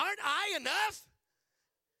 Aren't I enough?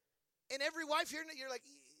 And every wife here, you're like,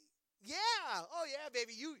 yeah, oh yeah,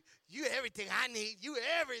 baby, you everything I need. You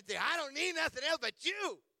everything. I don't need nothing else but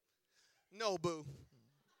you. No, boo.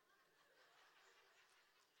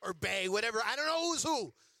 Or bae, whatever. I don't know who's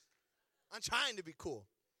who. I'm trying to be cool.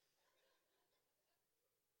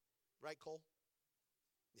 Right, Cole?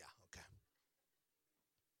 Yeah, okay.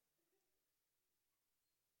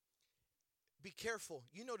 Be careful.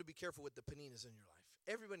 You know to be careful with the paninas in your life.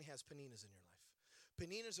 Everybody has paninas in your life.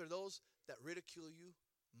 Paninas are those that ridicule you,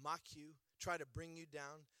 mock you, try to bring you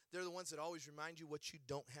down. They're the ones that always remind you what you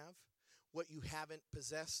don't have, what you haven't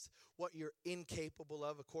possessed, what you're incapable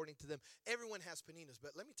of according to them. Everyone has paninas,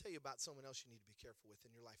 but let me tell you about someone else you need to be careful with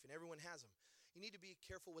in your life, and everyone has them. You need to be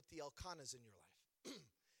careful with the Elkanahs in your life.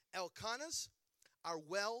 Elkanahs are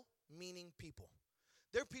well-meaning people.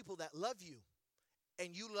 They're people that love you,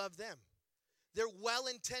 and you love them. They're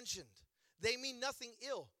well-intentioned. They mean nothing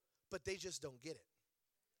ill, but they just don't get it.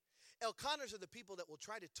 Elkanahs are the people that will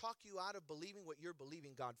try to talk you out of believing what you're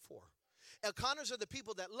believing God for. Elkanahs are the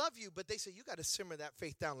people that love you, but they say, you got to simmer that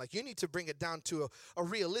faith down. Like, you need to bring it down to a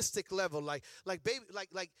realistic level.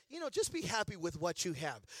 Just be happy with what you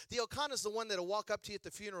have. The Elkanah is the one that'll walk up to you at the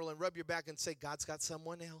funeral and rub your back and say, God's got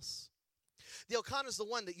someone else. The Elkanah is the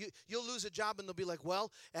one that you'll lose a job and they'll be like,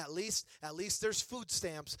 well, at least there's food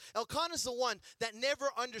stamps. Elkanah is the one that never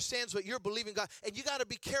understands what you're believing God. And you got to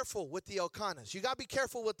be careful with the Elkanahs. You got to be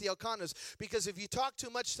careful with the Elkanahs, because if you talk too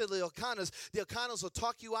much to the Elkanahs will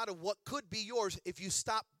talk you out of what could be yours if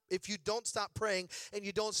you don't stop praying and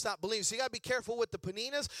you don't stop believing. So you got to be careful with the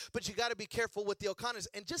paninas, but you got to be careful with the Elkanahs.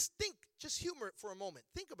 And just humor it for a moment.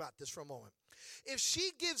 Think about this for a moment. If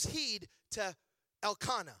she gives heed to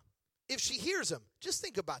Elkanah, if she hears him, just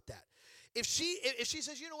think about that. If she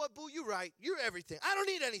says, you know what, boo, you're right. You're everything. I don't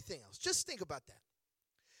need anything else. Just think about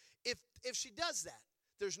that. If she does that,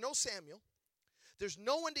 there's no Samuel. There's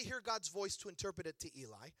no one to hear God's voice to interpret it to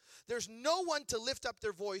Eli. There's no one to lift up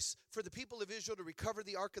their voice for the people of Israel to recover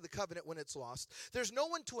the Ark of the Covenant when it's lost. There's no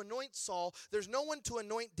one to anoint Saul. There's no one to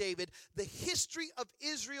anoint David. The history of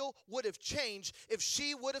Israel would have changed if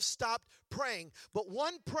she would have stopped praying. But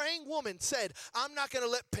one praying woman said, I'm not going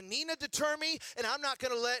to let Peninnah deter me, and I'm not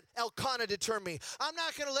going to let Elkanah deter me. I'm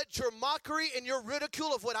not going to let your mockery and your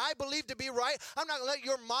ridicule of what I believe to be right. I'm not going to let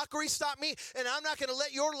your mockery stop me, and I'm not going to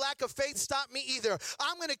let your lack of faith stop me either.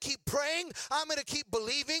 I'm going to keep praying. I'm going to keep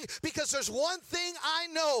believing, because there's one thing I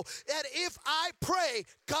know, that if I pray,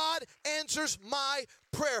 God answers my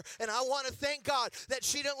prayer. And I want to thank God that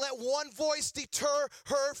she didn't let one voice deter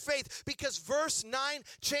her faith, because verse 9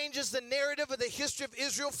 changes the narrative of the history of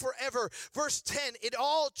Israel forever. Verse 10, it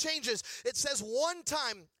all changes. It says, one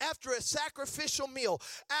time after a sacrificial meal,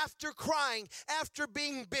 after crying, after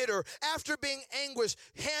being bitter, after being anguished,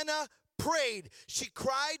 Hannah prayed. She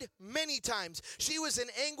cried many times. She was in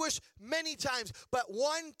anguish many times, but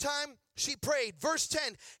one time she prayed. Verse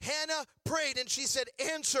 10, Hannah prayed and she said,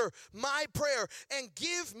 answer my prayer and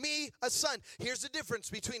give me a son. Here's the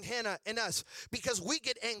difference between Hannah and us, because we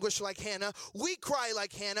get anguish like Hannah, we cry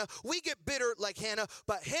like Hannah, we get bitter like Hannah,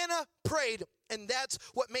 but Hannah prayed, and that's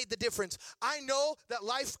what made the difference. I know that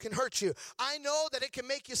life can hurt you. I know that it can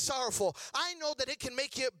make you sorrowful. I know that it can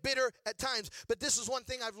make you bitter at times, but this is one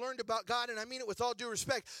thing I've learned about God, and I mean it with all due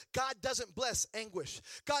respect. God doesn't bless anguish.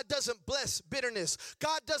 God doesn't bless bitterness.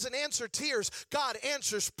 God doesn't answer tears. God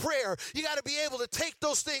answers prayer. You got to be able to take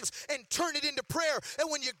those things and turn it into prayer. And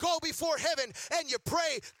when you go before heaven and you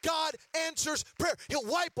pray, God answers prayer. He'll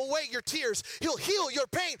wipe away your tears. He'll heal your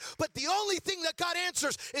pain. But the only thing that God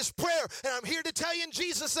answers is prayer. And I'm here to tell you in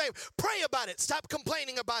Jesus' name, pray about it. Stop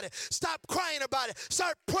complaining about it. Stop crying about it.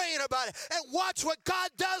 Start praying about it. And watch what God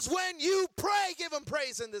does when you pray. Give him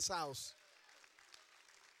praise in this house.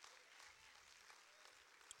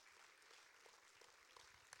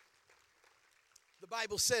 The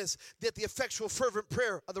Bible says that the effectual fervent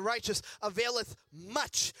prayer of the righteous availeth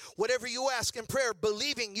much. Whatever you ask in prayer,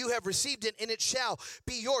 believing you have received it, and it shall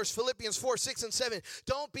be yours. Philippians 4, 6, and 7.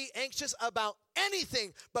 Don't be anxious about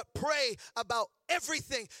anything, but pray about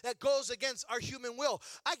everything that goes against our human will.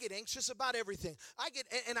 I get anxious about everything.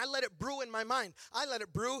 And I let it brew in my mind. I let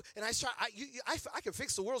it brew, and I can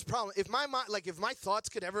fix the world's problem. If my mind, if my thoughts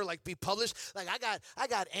could ever be published, I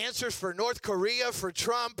got answers for North Korea, for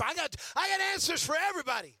Trump. I got answers for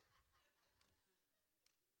everybody.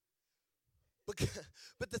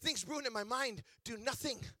 But the things brewing in my mind do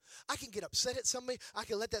nothing. I can get upset at somebody. I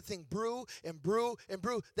can let that thing brew and brew and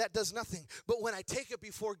brew. That does nothing. But when I take it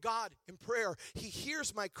before God in prayer, He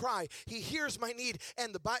hears my cry. He hears my need.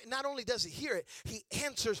 And not only does He hear it, He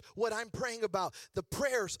answers what I'm praying about. The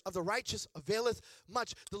prayers of the righteous availeth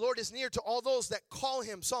much. The Lord is near to all those that call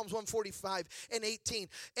Him. Psalms 145 and 18.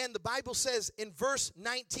 And the Bible says in verse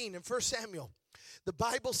 19 in 1 Samuel, the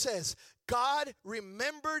Bible says, God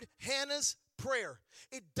remembered Hannah's prayer.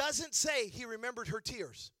 It doesn't say He remembered her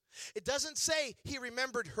tears. It doesn't say He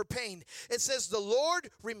remembered her pain. It says the Lord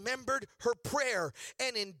remembered her prayer,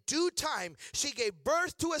 and in due time she gave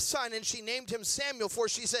birth to a son, and she named him Samuel, for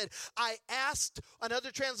she said, I asked.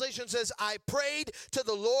 Another translation says, I prayed to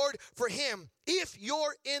the Lord for him. If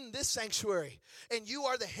you're in this sanctuary and you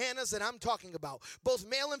are the Hannahs that I'm talking about, both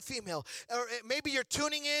male and female, or maybe you're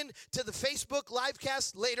tuning in to the Facebook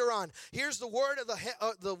livecast later on, here's the word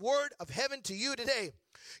of heaven to you today.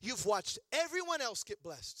 You've watched everyone else get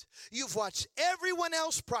blessed. You've watched everyone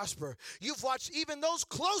else prosper. You've watched even those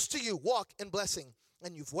close to you walk in blessing.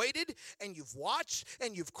 And you've waited, and you've watched,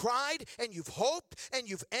 and you've cried, and you've hoped, and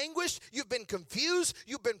you've anguished. You've been confused,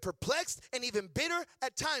 you've been perplexed, and even bitter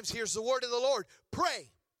at times. Here's the word of the Lord. Pray.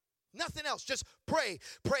 Nothing else. Just pray.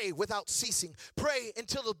 Pray without ceasing. Pray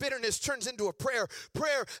until the bitterness turns into a prayer.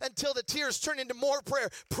 Prayer until the tears turn into more prayer.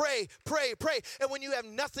 Pray, pray, pray. And when you have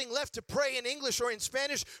nothing left to pray in English or in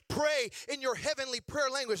Spanish, pray in your heavenly prayer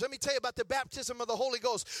language. Let me tell you about the baptism of the Holy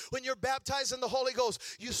Ghost. When you're baptized in the Holy Ghost,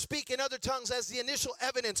 you speak in other tongues as the initial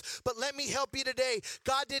evidence. But let me help you today.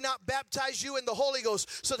 God did not baptize you in the Holy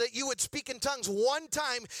Ghost so that you would speak in tongues one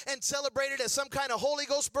time and celebrate it as some kind of Holy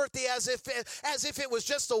Ghost birthday, as if it was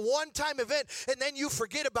just a one-time event, and then you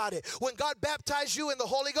forget about it. When God baptized you in the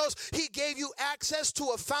Holy Ghost, He gave you access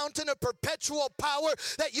to a fountain of perpetual power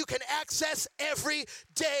that you can access every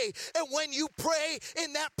day. And when you pray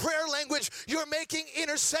in that prayer language, you're making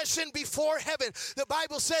intercession before heaven. The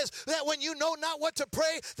Bible says that when you know not what to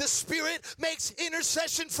pray, the Spirit makes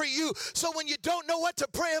intercession for you. So when you don't know what to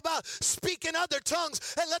pray about, speak in other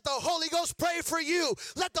tongues and let the Holy Ghost pray for you.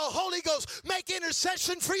 Let the Holy Ghost make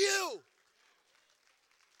intercession for you.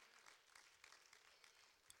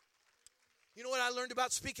 You know what I learned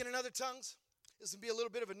about speaking in other tongues? This will be a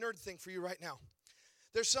little bit of a nerd thing for you right now.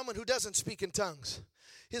 There's someone who doesn't speak in tongues.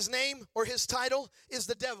 His name or his title is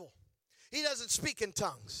the devil. He doesn't speak in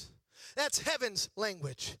tongues. That's heaven's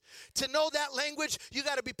language. To know that language, you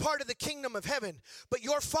got to be part of the kingdom of heaven. But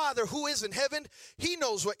your Father who is in heaven, He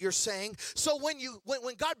knows what you're saying. So when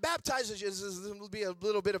God baptizes you, this will be a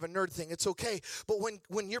little bit of a nerd thing. It's okay. But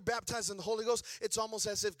when you're baptized in the Holy Ghost, it's almost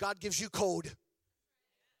as if God gives you code.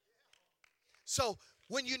 So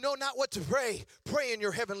when you know not what to pray, pray in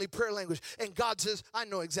your heavenly prayer language. And God says, I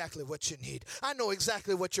know exactly what you need. I know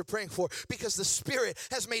exactly what you're praying for because the Spirit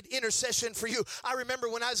has made intercession for you. I remember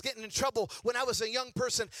when I was getting in trouble, when I was a young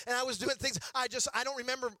person and I was doing things, I don't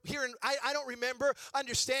remember hearing, I don't remember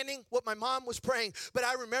understanding what my mom was praying, but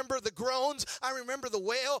I remember the groans, I remember the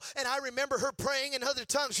wail, and I remember her praying in other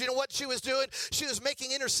tongues. You know what she was doing? She was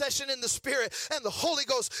making intercession in the Spirit, and the Holy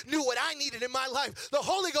Ghost knew what I needed in my life. The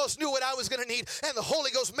Holy Ghost knew what I was going to need, and the Holy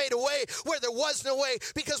Ghost made a way where there was no way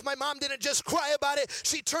because my mom didn't just cry about it.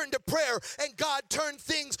 She turned to prayer, and God turned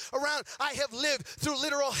things around. I have lived through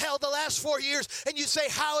literal hell the last 4 years, and you say,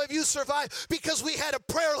 how have you survived? Because we had a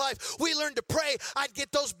prayer life. We learned to pray. I'd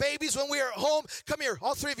get those babies when we were at home. Come here,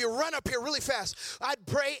 all three of you, run up here really fast. I'd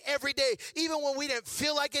pray every day, even when we didn't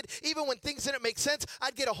feel like it, even when things didn't make sense.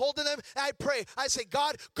 I'd get a hold of them, and I'd pray. I'd say,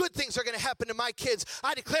 God, good things are going to happen to my kids.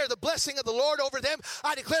 I declare the blessing of the Lord over them.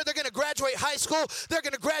 I declare they're going to graduate high school. They're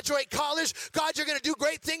going to graduate college. God, you're going to do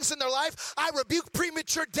great things in their life. I rebuke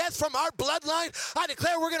premature death from our bloodline. I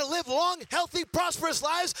declare we're going to live long, healthy, prosperous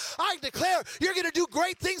lives. I declare you're going to do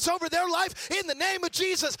great things over their life in the name of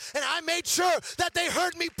Jesus. And I made sure that they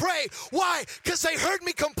heard me pray. Why? Because they heard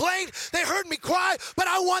me complain. They heard me cry. But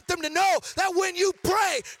I want them to know that when you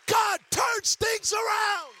pray, God turns things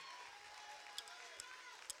around.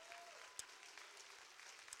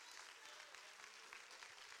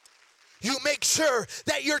 You make sure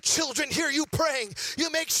that your children hear you praying.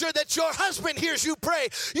 You make sure that your husband hears you pray.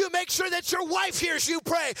 You make sure that your wife hears you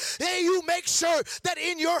pray. And you make sure that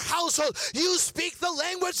in your household you speak the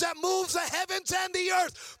language that moves the heavens and the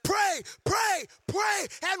earth. Pray, pray, pray,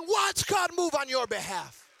 and watch God move on your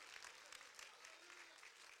behalf.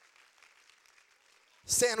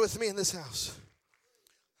 Stand with me in this house.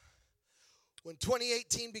 When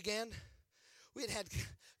 2018 began, we had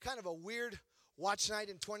kind of a weird watch night,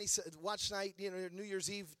 New Year's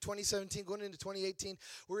Eve 2017, going into 2018.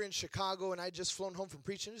 We're in Chicago, and I had just flown home from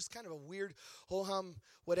preaching. Just kind of a weird, ho-hum,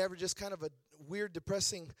 whatever, just kind of a weird,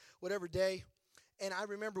 depressing, whatever day. And I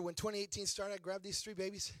remember when 2018 started, I grabbed these 3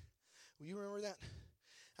 babies. Will you remember that?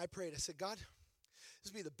 I prayed. I said, God,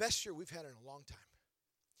 this will be the best year we've had in a long time.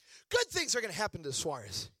 Good things are going to happen to the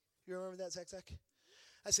Suarez. You remember that, Zach?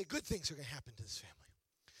 I said, good things are going to happen to this family.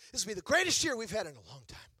 This will be the greatest year we've had in a long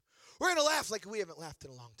time. We're going to laugh like we haven't laughed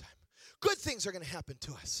in a long time. Good things are going to happen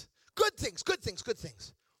to us. Good things, good things, good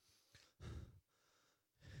things.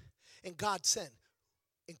 And God sent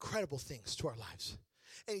incredible things to our lives.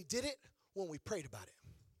 And he did it when we prayed about it.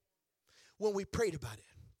 When we prayed about it.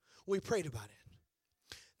 We prayed about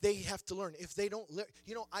it. They have to learn. If they don't learn,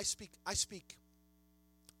 I speak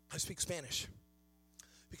Spanish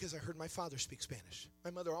because I heard my father speak Spanish.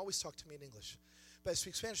 My mother always talked to me in English. But I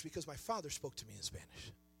speak Spanish because my father spoke to me in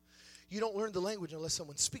Spanish. You don't learn the language unless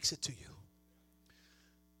someone speaks it to you.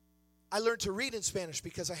 I learned to read in Spanish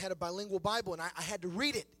because I had a bilingual Bible and I had to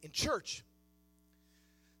read it in church.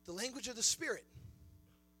 The language of the Spirit.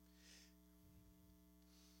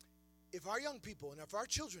 If our young people and if our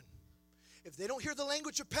children, if they don't hear the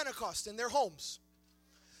language of Pentecost in their homes,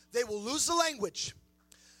 they will lose the language.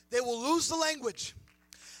 They will lose the language.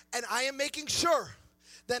 And I am making sure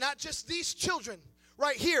that not just these children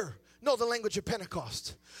right here know the language of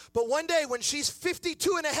Pentecost. But one day when she's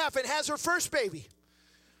 52 and a half and has her first baby,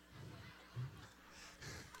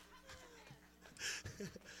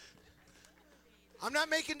 I'm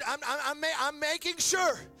making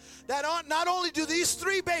sure that not only do these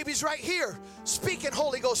 3 babies right here speak in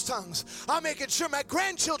Holy Ghost tongues, I'm making sure my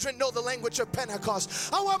grandchildren know the language of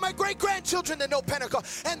Pentecost. I want my great-grandchildren to know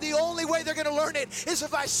Pentecost. And the only way they're going to learn it is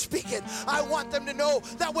if I speak it. I want them to know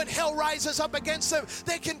that when hell rises up against them,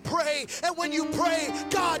 they can pray. And when you pray,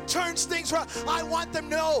 God turns things around. I want them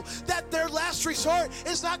to know that their last resort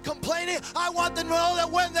is not complaining. I want them to know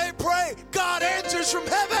that when they pray, God answers from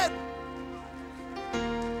heaven.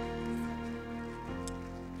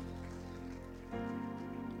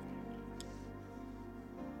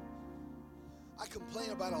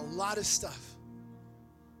 Complain about a lot of stuff,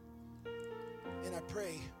 and I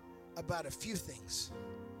pray about a few things,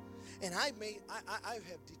 and I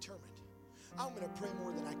have determined I'm going to pray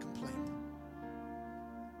more than I complain.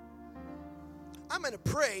 I'm going to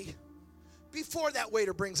pray before that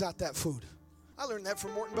waiter brings out that food. I learned that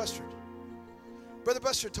from Morton Bustard. Brother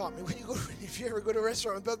Bustard taught me, if you ever go to a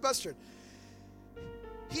restaurant with Brother Bustard,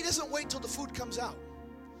 he doesn't wait till the food comes out.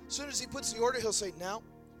 As soon as he puts the order, he'll say, now,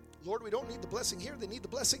 Lord, we don't need the blessing here. They need the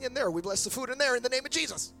blessing in there. We bless the food in there in the name of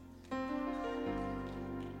Jesus.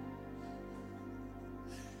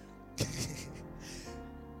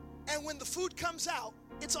 And when the food comes out,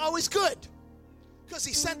 it's always good because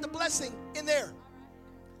he sent the blessing in there.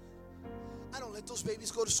 I don't let those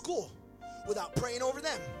babies go to school without praying over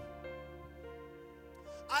them.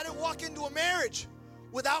 I didn't walk into a marriage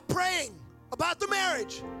without praying about the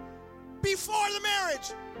marriage before the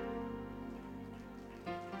marriage.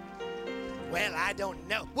 Well, I don't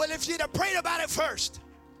know. Well, if you'd have prayed about it first.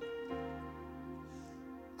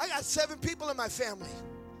 I got 7 people in my family.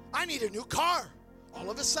 I need a new car.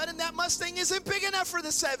 All of a sudden, that Mustang isn't big enough for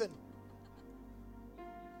the 7.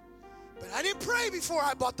 But I didn't pray before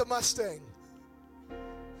I bought the Mustang.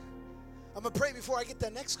 I'm going to pray before I get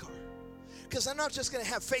that next car. Because I'm not just going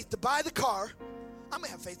to have faith to buy the car. I'm going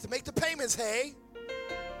to have faith to make the payments, hey?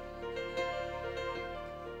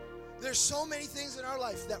 There's so many things in our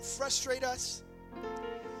life that frustrate us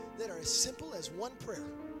that are as simple as one prayer.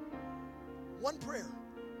 One prayer.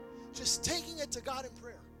 Just taking it to God in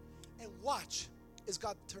prayer. And watch as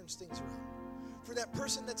God turns things around. For that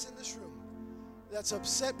person that's in this room that's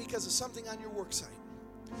upset because of something on your work site.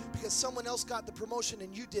 Because someone else got the promotion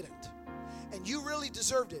and you didn't. And you really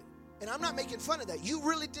deserved it. And I'm not making fun of that. You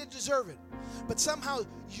really did deserve it. But somehow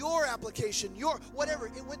your application, your whatever,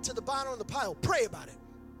 it went to the bottom of the pile. Pray about it.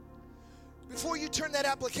 Before you turn that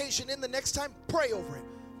application in the next time, pray over it.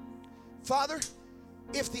 Father,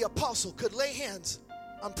 if the apostle could lay hands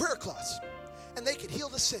on prayer cloths and they could heal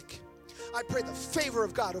the sick, I pray the favor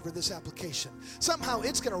of God over this application. Somehow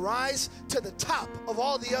it's going to rise to the top of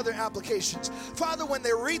all the other applications. Father, when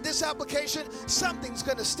they read this application, something's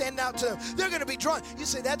going to stand out to them. They're going to be drawn. You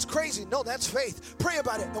say, that's crazy. No, that's faith. Pray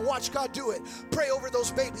about it and watch God do it. Pray over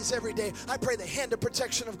those babies every day. I pray the hand of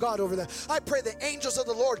protection of God over them. I pray the angels of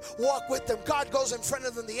the Lord walk with them. God goes in front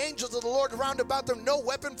of them. The angels of the Lord round about them. No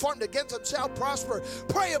weapon formed against them shall prosper.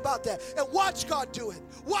 Pray about that and watch God do it.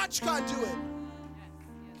 Watch God do it.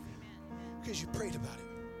 Because you prayed about it.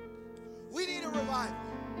 We need a revival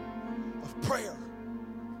of prayer.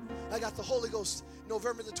 I got the Holy Ghost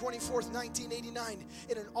November the 24th, 1989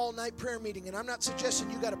 in an all-night prayer meeting. And I'm not suggesting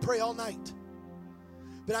you got to pray all night.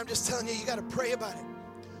 But I'm just telling you, you got to pray about it.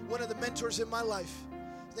 one of the mentors in my life,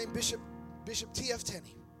 named Bishop T.F.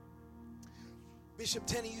 Tenney. Bishop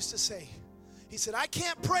Tenney used to say, he said, I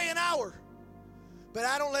can't pray an hour, but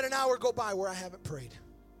I don't let an hour go by where I haven't prayed.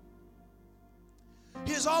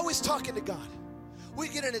 He was always talking to God.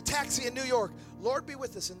 We'd get in a taxi in New York. Lord, be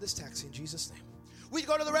with us in this taxi in Jesus' name. We'd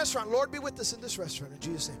go to the restaurant. Lord, be with us in this restaurant in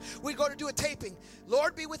Jesus' name. We'd go to do a taping.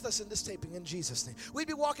 Lord, be with us in this taping in Jesus' name. We'd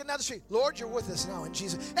be walking down the street. Lord, you're with us now in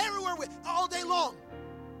Jesus. Everywhere, all day long,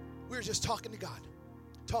 we were just talking to God.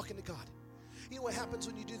 Talking to God. You know what happens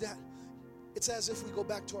when you do that? It's as if we go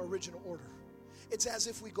back to our original order. It's as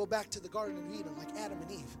if we go back to the Garden of Eden like Adam and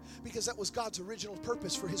Eve, because that was God's original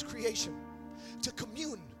purpose for his creation, to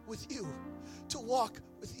commune with you, to walk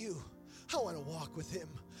with you. I want to walk with him.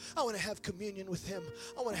 I want to have communion with him.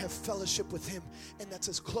 I want to have fellowship with him, and that's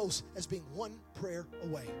as close as being one prayer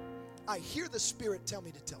away. I hear the Spirit tell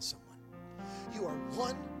me to tell someone, you are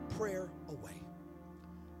one prayer away.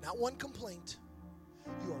 Not one complaint.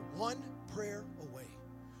 You are one prayer away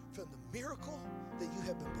from the miracle that you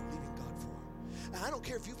have been believing God for. And I don't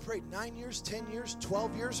care if you've prayed 9 years, 10 years,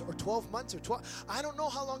 12 years, or 12 months, or 12. I don't know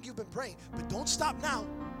how long you've been praying, but don't stop now.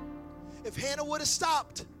 If Hannah would have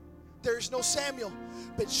stopped, there's no Samuel,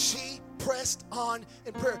 but she pressed on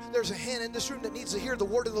in prayer. There's a Hannah in this room that needs to hear the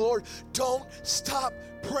word of the Lord. Don't stop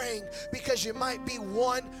praying, because you might be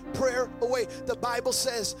one prayer away. The Bible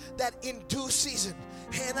says that in due season,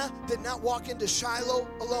 Hannah did not walk into Shiloh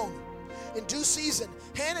alone. In due season,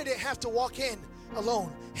 Hannah didn't have to walk in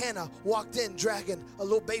alone. Hannah walked in dragging a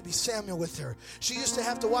little baby Samuel with her. She used to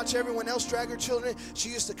have to watch everyone else drag her children. She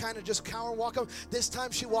used to kind of just cower and walk up. This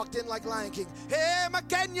time she walked in like Lion King. Hey,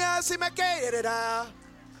 Makenya, si Makeda.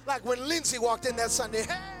 Like when Lindsay walked in that Sunday.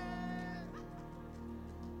 Hey.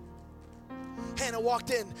 Hannah walked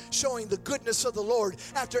in showing the goodness of the Lord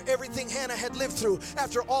after everything Hannah had lived through,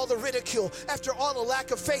 after all the ridicule, after all the lack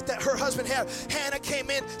of faith that her husband had. Hannah came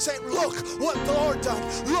in saying, look what the Lord done.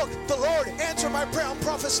 Look, the Lord answered my prayer. I'm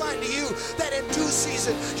prophesying to you that in due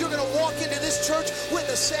season, you're going to walk into this church with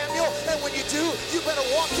a Samuel, and when you do, you better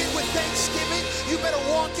walk in with thanksgiving. You better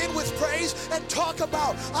walk in with praise and talk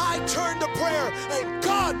about, I turned to prayer and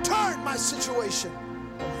God turned my situation.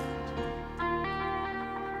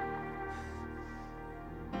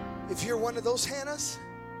 If you're one of those Hannahs,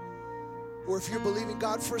 or if you're believing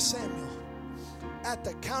God for a Samuel, at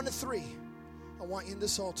the count of 3, I want you in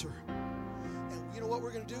this altar. And you know what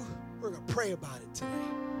we're going to do? We're going to pray about it today.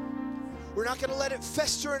 We're not going to let it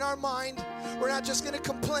fester in our mind. We're not just going to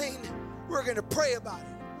complain. We're going to pray about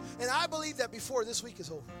it. And I believe that before this week is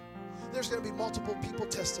over, there's going to be multiple people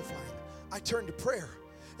testifying. I turned to prayer,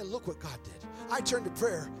 and look what God did. I turned to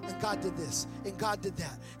prayer, and God did this, and God did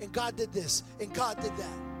that, and God did this, and God did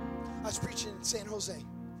that. I was preaching in San Jose.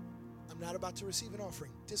 I'm not about to receive an offering.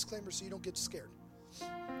 Disclaimer so you don't get scared.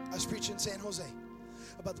 I was preaching in San Jose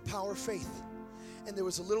about the power of faith. And there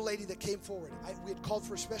was a little lady that came forward. We had called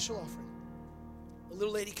for a special offering. A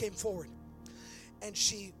little lady came forward. And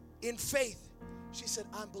she, in faith, she said,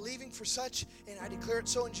 I'm believing for such, and I declare it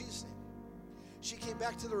so in Jesus' name. She came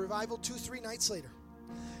back to the revival 2-3 nights later.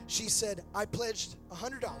 She said, I pledged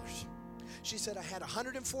 $100. She said, I had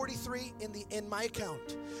 143 in my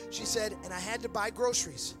account. She said, and I had to buy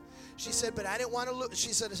groceries. She said, but I didn't want to lose.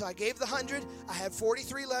 She said, so I gave the 100. I had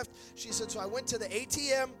 43 left. She said, so I went to the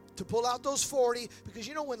ATM to pull out those 40, because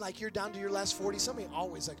you know when like you're down to your last 40, somebody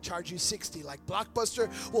always like charge you 60. Like Blockbuster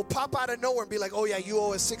will pop out of nowhere and be like, oh yeah, you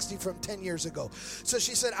owe us 60 from 10 years ago. So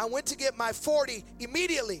she said, I went to get my 40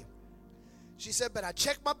 immediately. She said, but I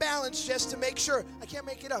checked my balance just to make sure. I can't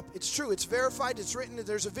make it up. It's true. It's verified. It's written.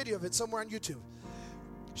 There's a video of it somewhere on YouTube.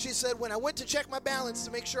 She said, when I went to check my balance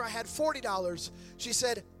to make sure I had $40, she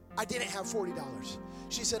said, I didn't have $40.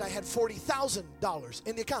 She said, I had $40,000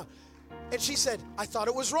 in the account. And she said, I thought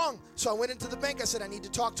it was wrong. So I went into the bank. I said, I need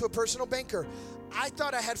to talk to a personal banker. I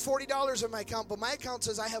thought I had $40 in my account, but my account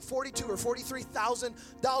says I have $42,000 or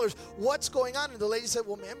 $43,000. What's going on? And the lady said,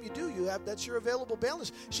 well, ma'am, you do. You have, that's your available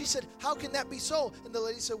balance. She said, how can that be so? And the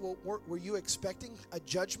lady said, well, were you expecting a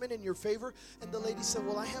judgment in your favor? And the lady said,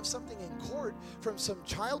 well, I have something in court from some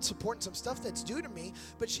child support and some stuff that's due to me.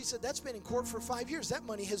 But she said, that's been in court for 5 years. That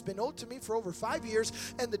money has been owed to me for over 5 years.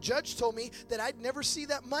 And the judge told me that I'd never see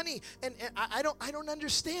that money. And I don't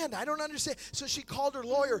understand. I don't understand. So she called her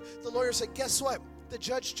lawyer. The lawyer said, guess what? The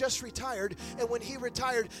judge just retired, and when he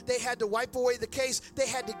retired, they had to wipe away the case. They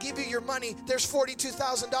had to give you your money. There's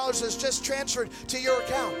 $42,000 that's just transferred to your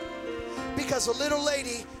account. Because a little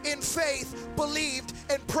lady in faith believed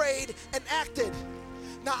and prayed and acted.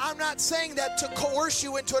 Now, I'm not saying that to coerce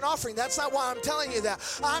you into an offering. That's not why I'm telling you that.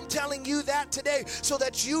 I'm telling you that today so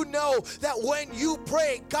that you know that when you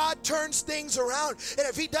pray, God turns things around. And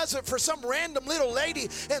if he does it for some random little lady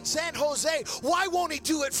in San Jose, why won't he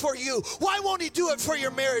do it for you? Why won't he do it for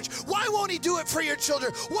your marriage? Why won't he do it for your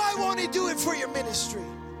children? Why won't he do it for your ministry?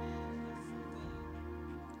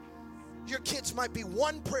 Your kids might be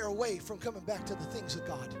one prayer away from coming back to the things of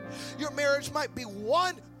God. Your marriage might be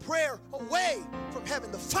one prayer away from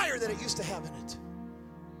having the fire that it used to have in it.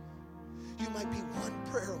 You might be one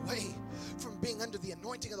prayer away from being under the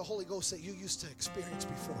anointing of the Holy Ghost that you used to experience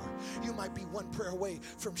before. You might be one prayer away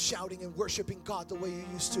from shouting and worshiping God the way you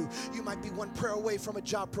used to. You might be one prayer away from a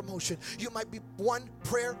job promotion. You might be one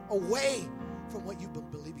prayer away from what you've been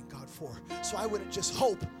believing God for. So I wouldn't just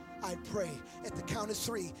hope, I'd pray. At the count of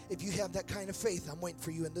 3, if you have that kind of faith, I'm waiting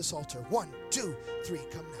for you in this altar. 1, 2, 3,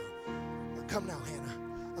 come now. Come now, Hannah.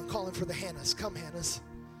 I'm calling for the Hannahs. Come, Hannahs.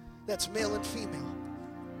 That's male and female.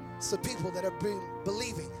 It's the people that have been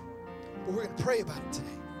believing. But we're going to pray about it today.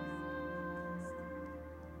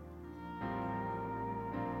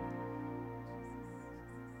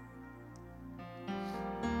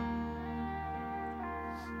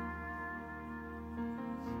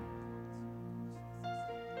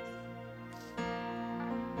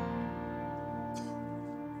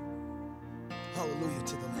 Hallelujah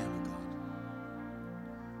to the Lamb of God.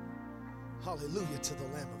 Hallelujah to the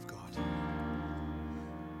Lamb of God.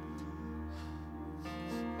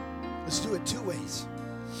 Let's do it 2 ways.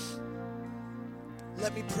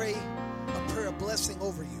 Let me pray a prayer of blessing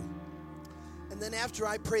over you. And then after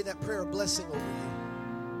I pray that prayer of blessing over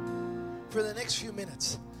you, for the next few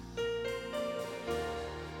minutes,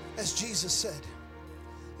 as Jesus said,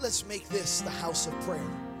 let's make this the house of prayer.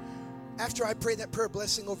 After I pray that prayer of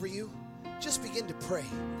blessing over you, just begin to pray.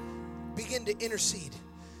 Begin to intercede.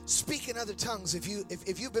 Speak in other tongues. If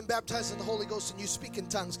you've been baptized in the Holy Ghost and you speak in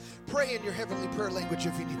tongues, pray in your heavenly prayer language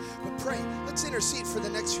if you need. But pray. Let's intercede for the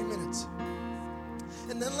next few minutes.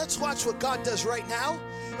 And then let's watch what God does right now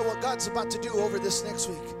and what God's about to do over this next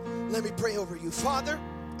week. Let me pray over you. Father,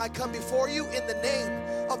 I come before you in the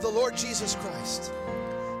name of the Lord Jesus Christ,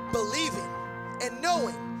 believing and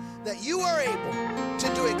knowing that you are able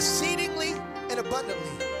to do exceedingly and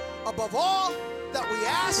abundantly above all that we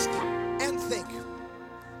ask and think.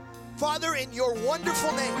 Father, in your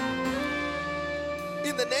wonderful name,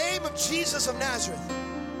 in the name of Jesus of Nazareth,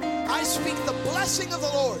 I speak the blessing of the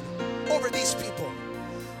Lord over these people.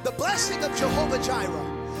 The blessing of Jehovah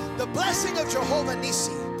Jireh, the blessing of Jehovah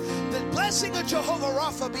Nisi, the blessing of Jehovah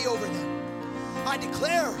Rapha be over them. I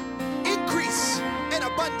declare increase and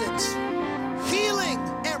abundance, healing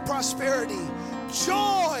and prosperity,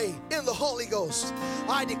 joy in the Holy Ghost.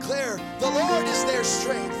 I declare the Lord is their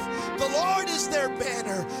strength. The Lord is their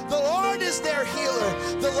banner. The Lord is their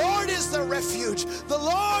healer. The Lord is their refuge. The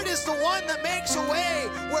Lord is the one that makes a way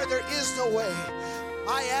where there is no way.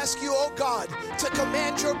 I ask you, oh God, to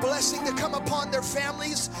command your blessing to come upon their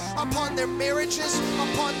families, upon their marriages,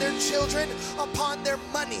 upon their children, upon their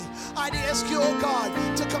money. I ask you, oh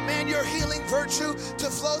God, to command your healing virtue to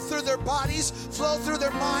flow through their bodies, flow through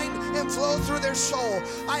their mind, and flow through their soul.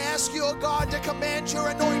 I ask you, oh God, to command your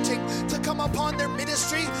anointing to come upon their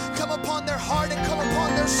ministry, come upon their heart, and come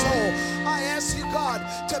upon their soul. I ask you, God,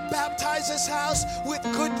 to baptize this house with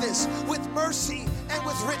goodness, with mercy, and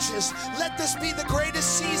with riches. Let this be the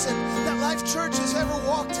greatest season that Life Church has ever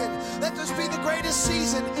walked in. Let this be the greatest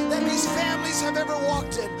season that these families have ever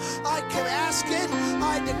walked in. I can ask it,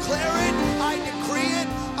 I declare it, I decree it,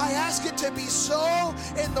 I ask it to be so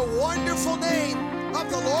in the wonderful name of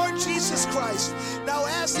the Lord Jesus Christ. Now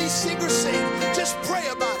as these singers sing, just pray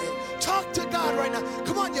about it. Talk to God right now.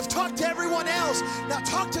 Come on, you've talked to everyone else. Now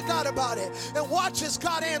talk to God about it. And watch as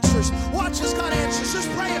God answers. Watch as God answers. Just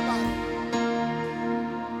pray about it.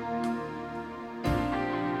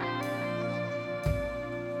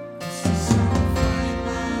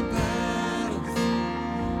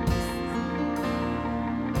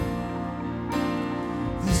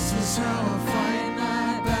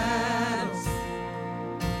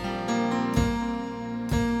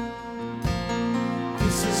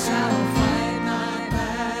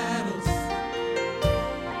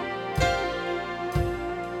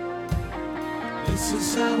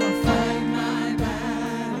 Surrounded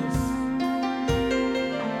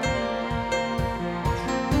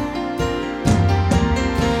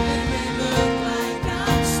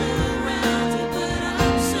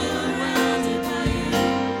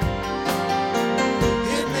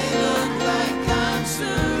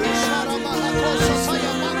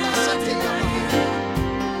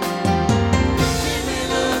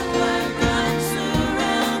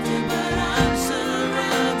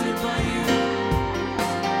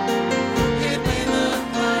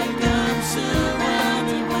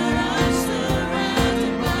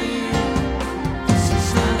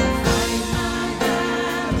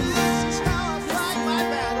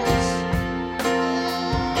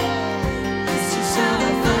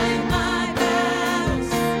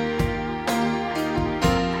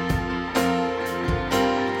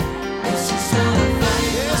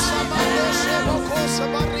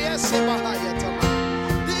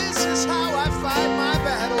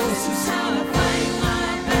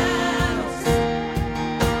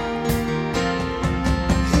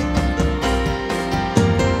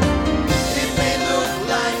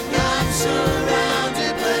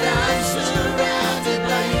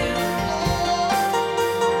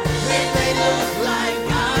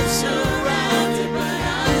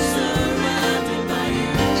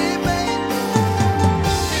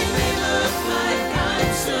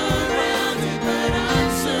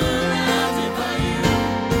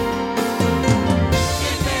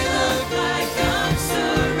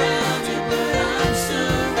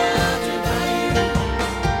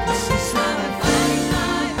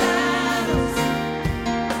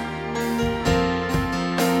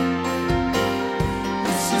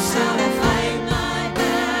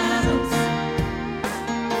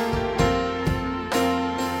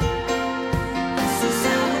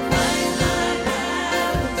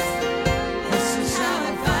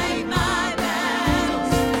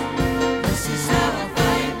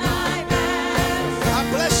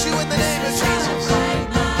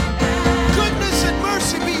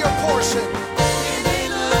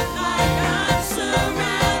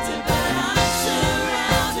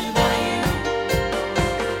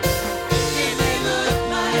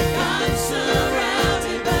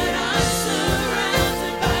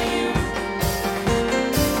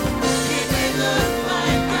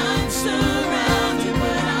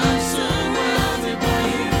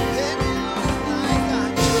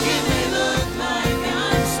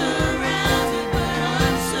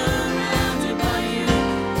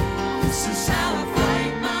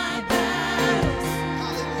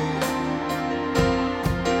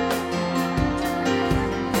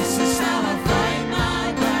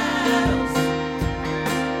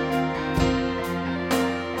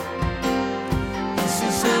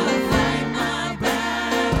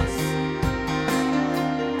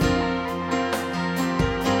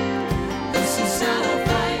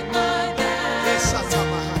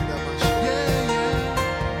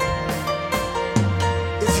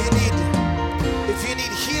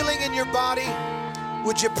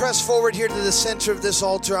Would you press forward here to the center of this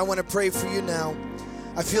altar? I want to pray for you now.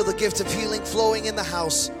 I feel the gift of healing flowing in the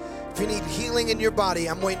house. If you need healing in your body,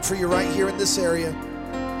 I'm waiting for you right here in this area.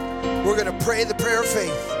 We're going to pray the prayer of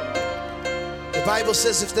faith. The Bible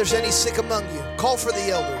says if there's any sick among you, call for the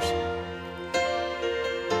elders.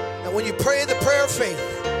 Now when you pray the prayer of faith,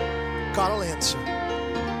 God will answer.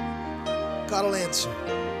 God will answer.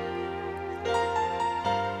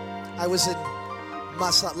 I was in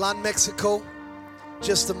Mazatlan, Mexico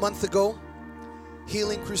just a month ago.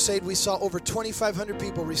 Healing crusade. We saw over 2,500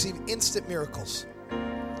 people receive instant miracles.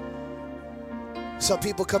 We saw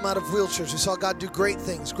people come out of wheelchairs. We saw God do great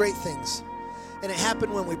things, great things. And it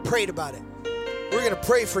happened when we prayed about it. We're going to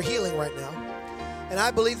pray for healing right now. And I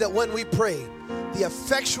believe that when we pray, the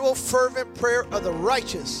effectual, fervent prayer of the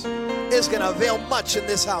righteous is going to avail much in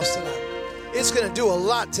this house tonight. It's going to do a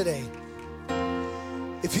lot today.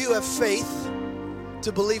 If you have faith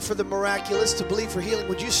to believe for the miraculous, to believe for healing,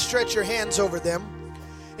 would you stretch your hands over them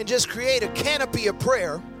and just create a canopy of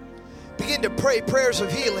prayer? Begin to pray prayers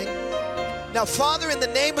of healing. Now, Father, in the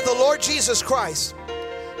name of the Lord Jesus Christ,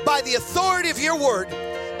 by the authority of your word,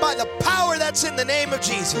 by the power that's in the name of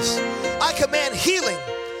Jesus, I command healing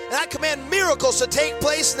and I command miracles to take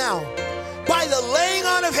place now. By the laying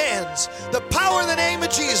on of hands, the power in the name of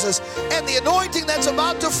Jesus, and the anointing that's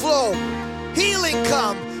about to flow, healing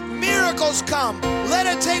come, miracles come. Let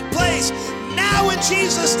it take place now in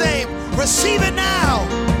Jesus' name. Receive it now.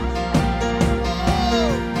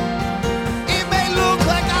 Oh, it may look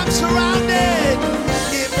like I'm surrounded.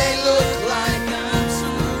 It may look like I'm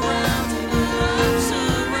surrounded, but I'm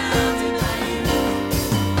surrounded by you.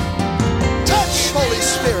 Touch, Holy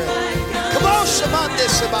Spirit. Come on, Shaman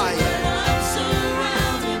Desabaya.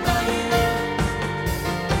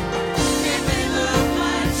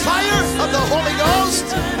 Of the Holy Ghost,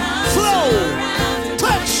 flow,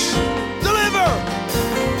 touch, deliver.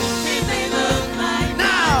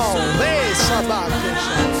 Now,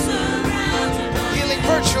 healing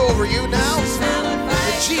virtue over you now,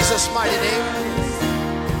 in Jesus' mighty name.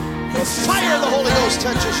 The fire of the Holy Ghost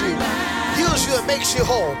touches you, heals you, and makes you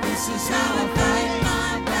whole. This is how I fight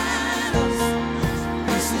my battles.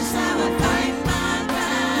 This is how I fight my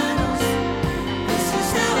battles. This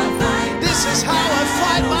is how I fight. This is how I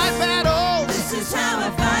fight my battles. This is how I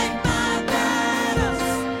fight my battles.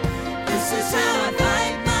 This is how I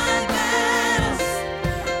fight my battles.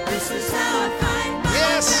 This is how I fight my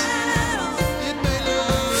battles.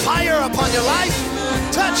 Fire upon your life.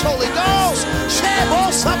 Touch, Holy Ghost.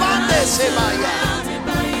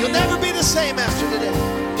 You'll never be the same after today.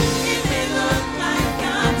 It may look like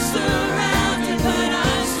I'm surrounded, but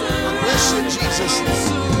I'm surrounded. I bless you in Jesus'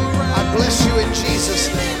 name. I bless you in Jesus'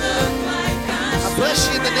 name. I bless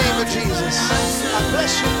you in the name of Jesus. I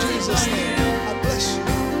bless you in Jesus' name. I bless you.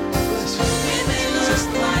 I bless you. It may look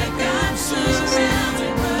like I'm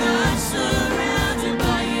surrounded, but I'm surrounded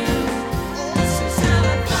by you. This is how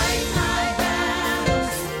I fight my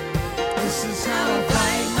battles. This is how I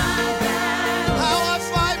fight my battles. How I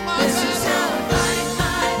fight my This is how I fight my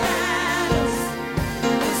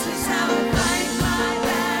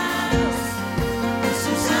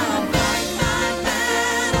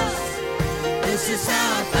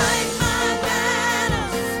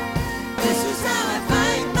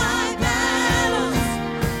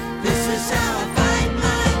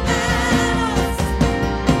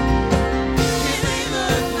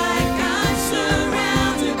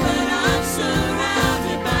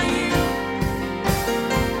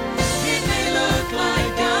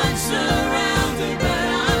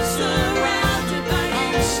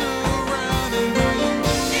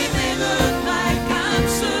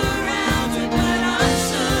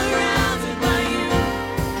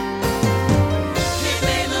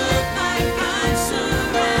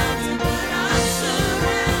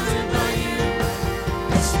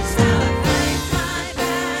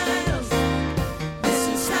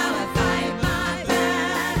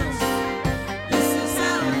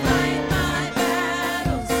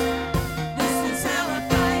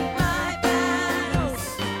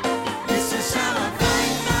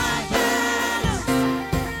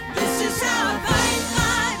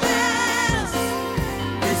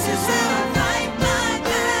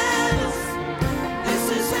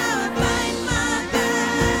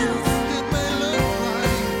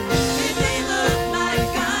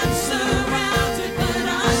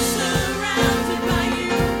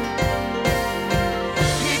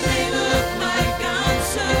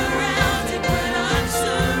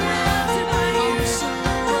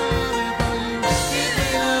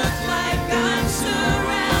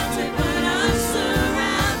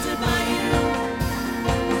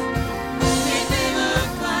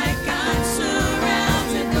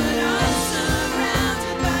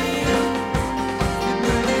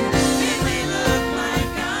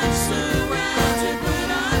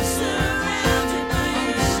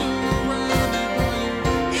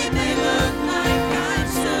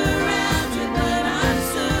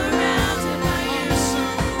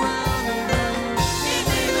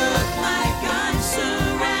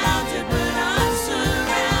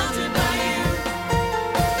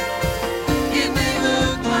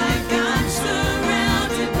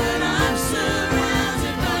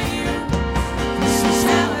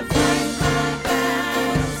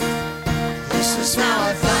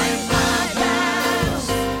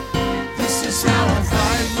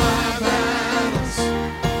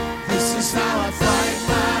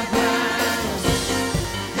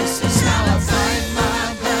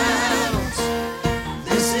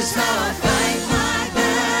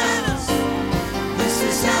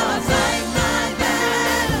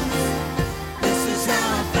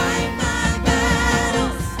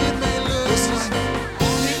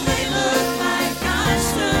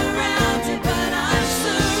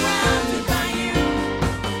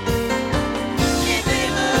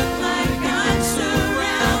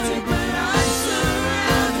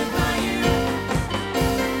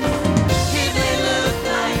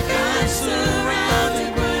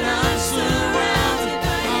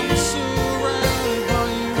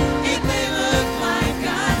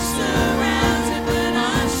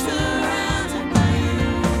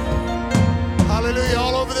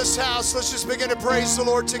this house. Let's just begin to praise the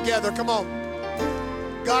Lord together. Come on.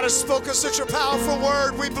 God has spoken such a powerful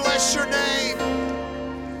word. We bless your name.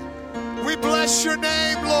 We bless your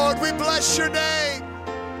name, Lord. We bless your name.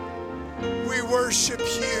 We worship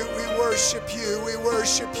you. We worship you. We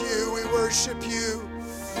worship you. We worship you.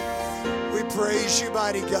 We praise you,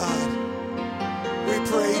 mighty God. We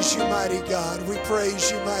praise you, mighty God. We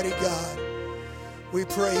praise you, mighty God. We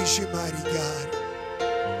praise you, mighty God.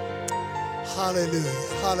 Hallelujah,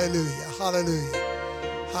 hallelujah, hallelujah,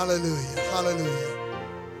 hallelujah, hallelujah,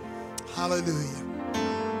 hallelujah,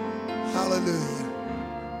 hallelujah.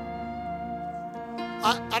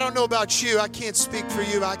 I don't know about you. I can't speak for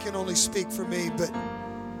you. I can only speak for me. But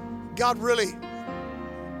God really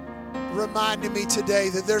reminded me today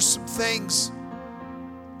that there's some things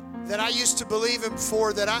that I used to believe Him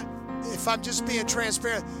for that if I'm just being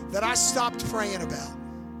transparent, that I stopped praying about.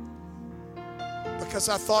 Because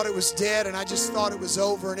I thought it was dead and I just thought it was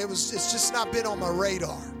over, and it's just not been on my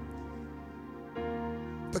radar.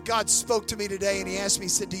 But God spoke to me today and He asked me, He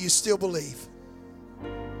said, do you still believe?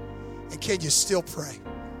 And can you still pray?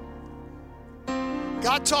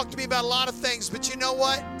 God talked to me about a lot of things, but you know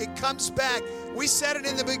what? It comes back. We said it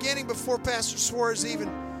in the beginning before Pastor Suarez even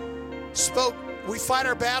spoke. We fight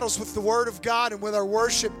our battles with the Word of God and with our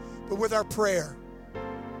worship, but with our prayer.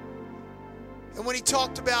 And when He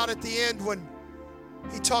talked about at the end, when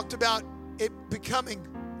He talked about it becoming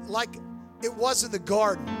like it was in the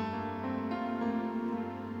garden.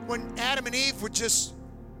 When Adam and Eve would just,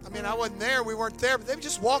 I wasn't there, we weren't there, but they would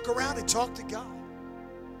just walk around and talk to God.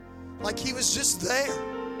 Like He was just there.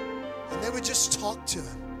 And they would just talk to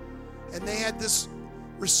Him. And they had this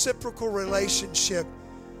reciprocal relationship.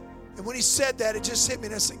 And when He said that, it just hit me.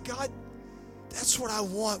 And I said, God, that's what I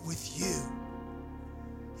want with you.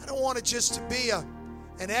 I don't want it just to be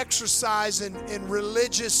an exercise in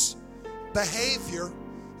religious behavior.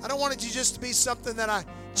 I don't want it to just be something that I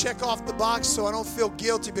check off the box so I don't feel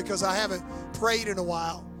guilty because I haven't prayed in a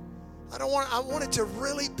while. I want it to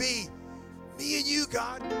really be me and you,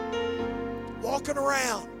 God, walking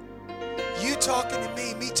around. You talking to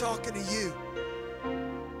me, me talking to you.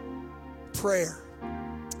 Prayer.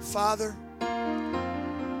 Father,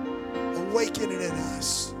 awaken it in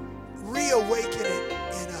us. Reawaken it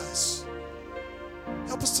in us.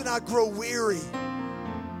 Help us to not grow weary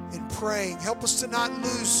in praying. Help us to not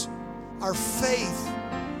lose our faith.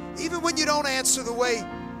 Even when you don't answer the way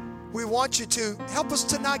we want you to, help us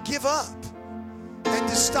to not give up and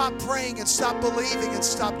to stop praying and stop believing and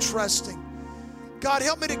stop trusting. God,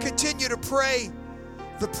 help me to continue to pray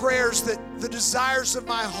the prayers, the desires of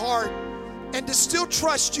my heart, and to still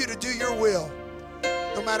trust you to do your will,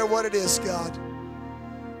 no matter what it is, God.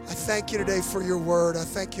 I thank you today for your word. I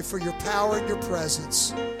thank you for your power and your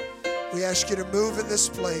presence. We ask you to move in this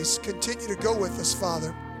place. Continue to go with us,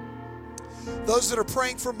 Father. Those that are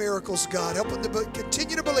praying for miracles, God, help them to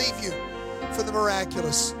continue to believe you for the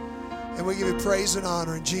miraculous. And we give you praise and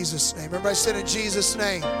honor in Jesus' name. Everybody said in Jesus'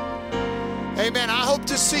 name. Amen. I hope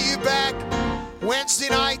to see you back Wednesday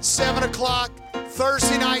night, 7 o'clock.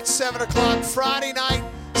 Thursday night, 7 o'clock. Friday night,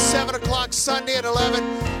 7 o'clock. Sunday at 11.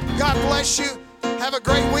 God bless you. Have a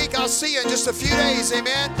great week. I'll see you in just a few days.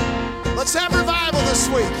 Amen. Let's have revival this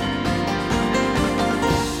week.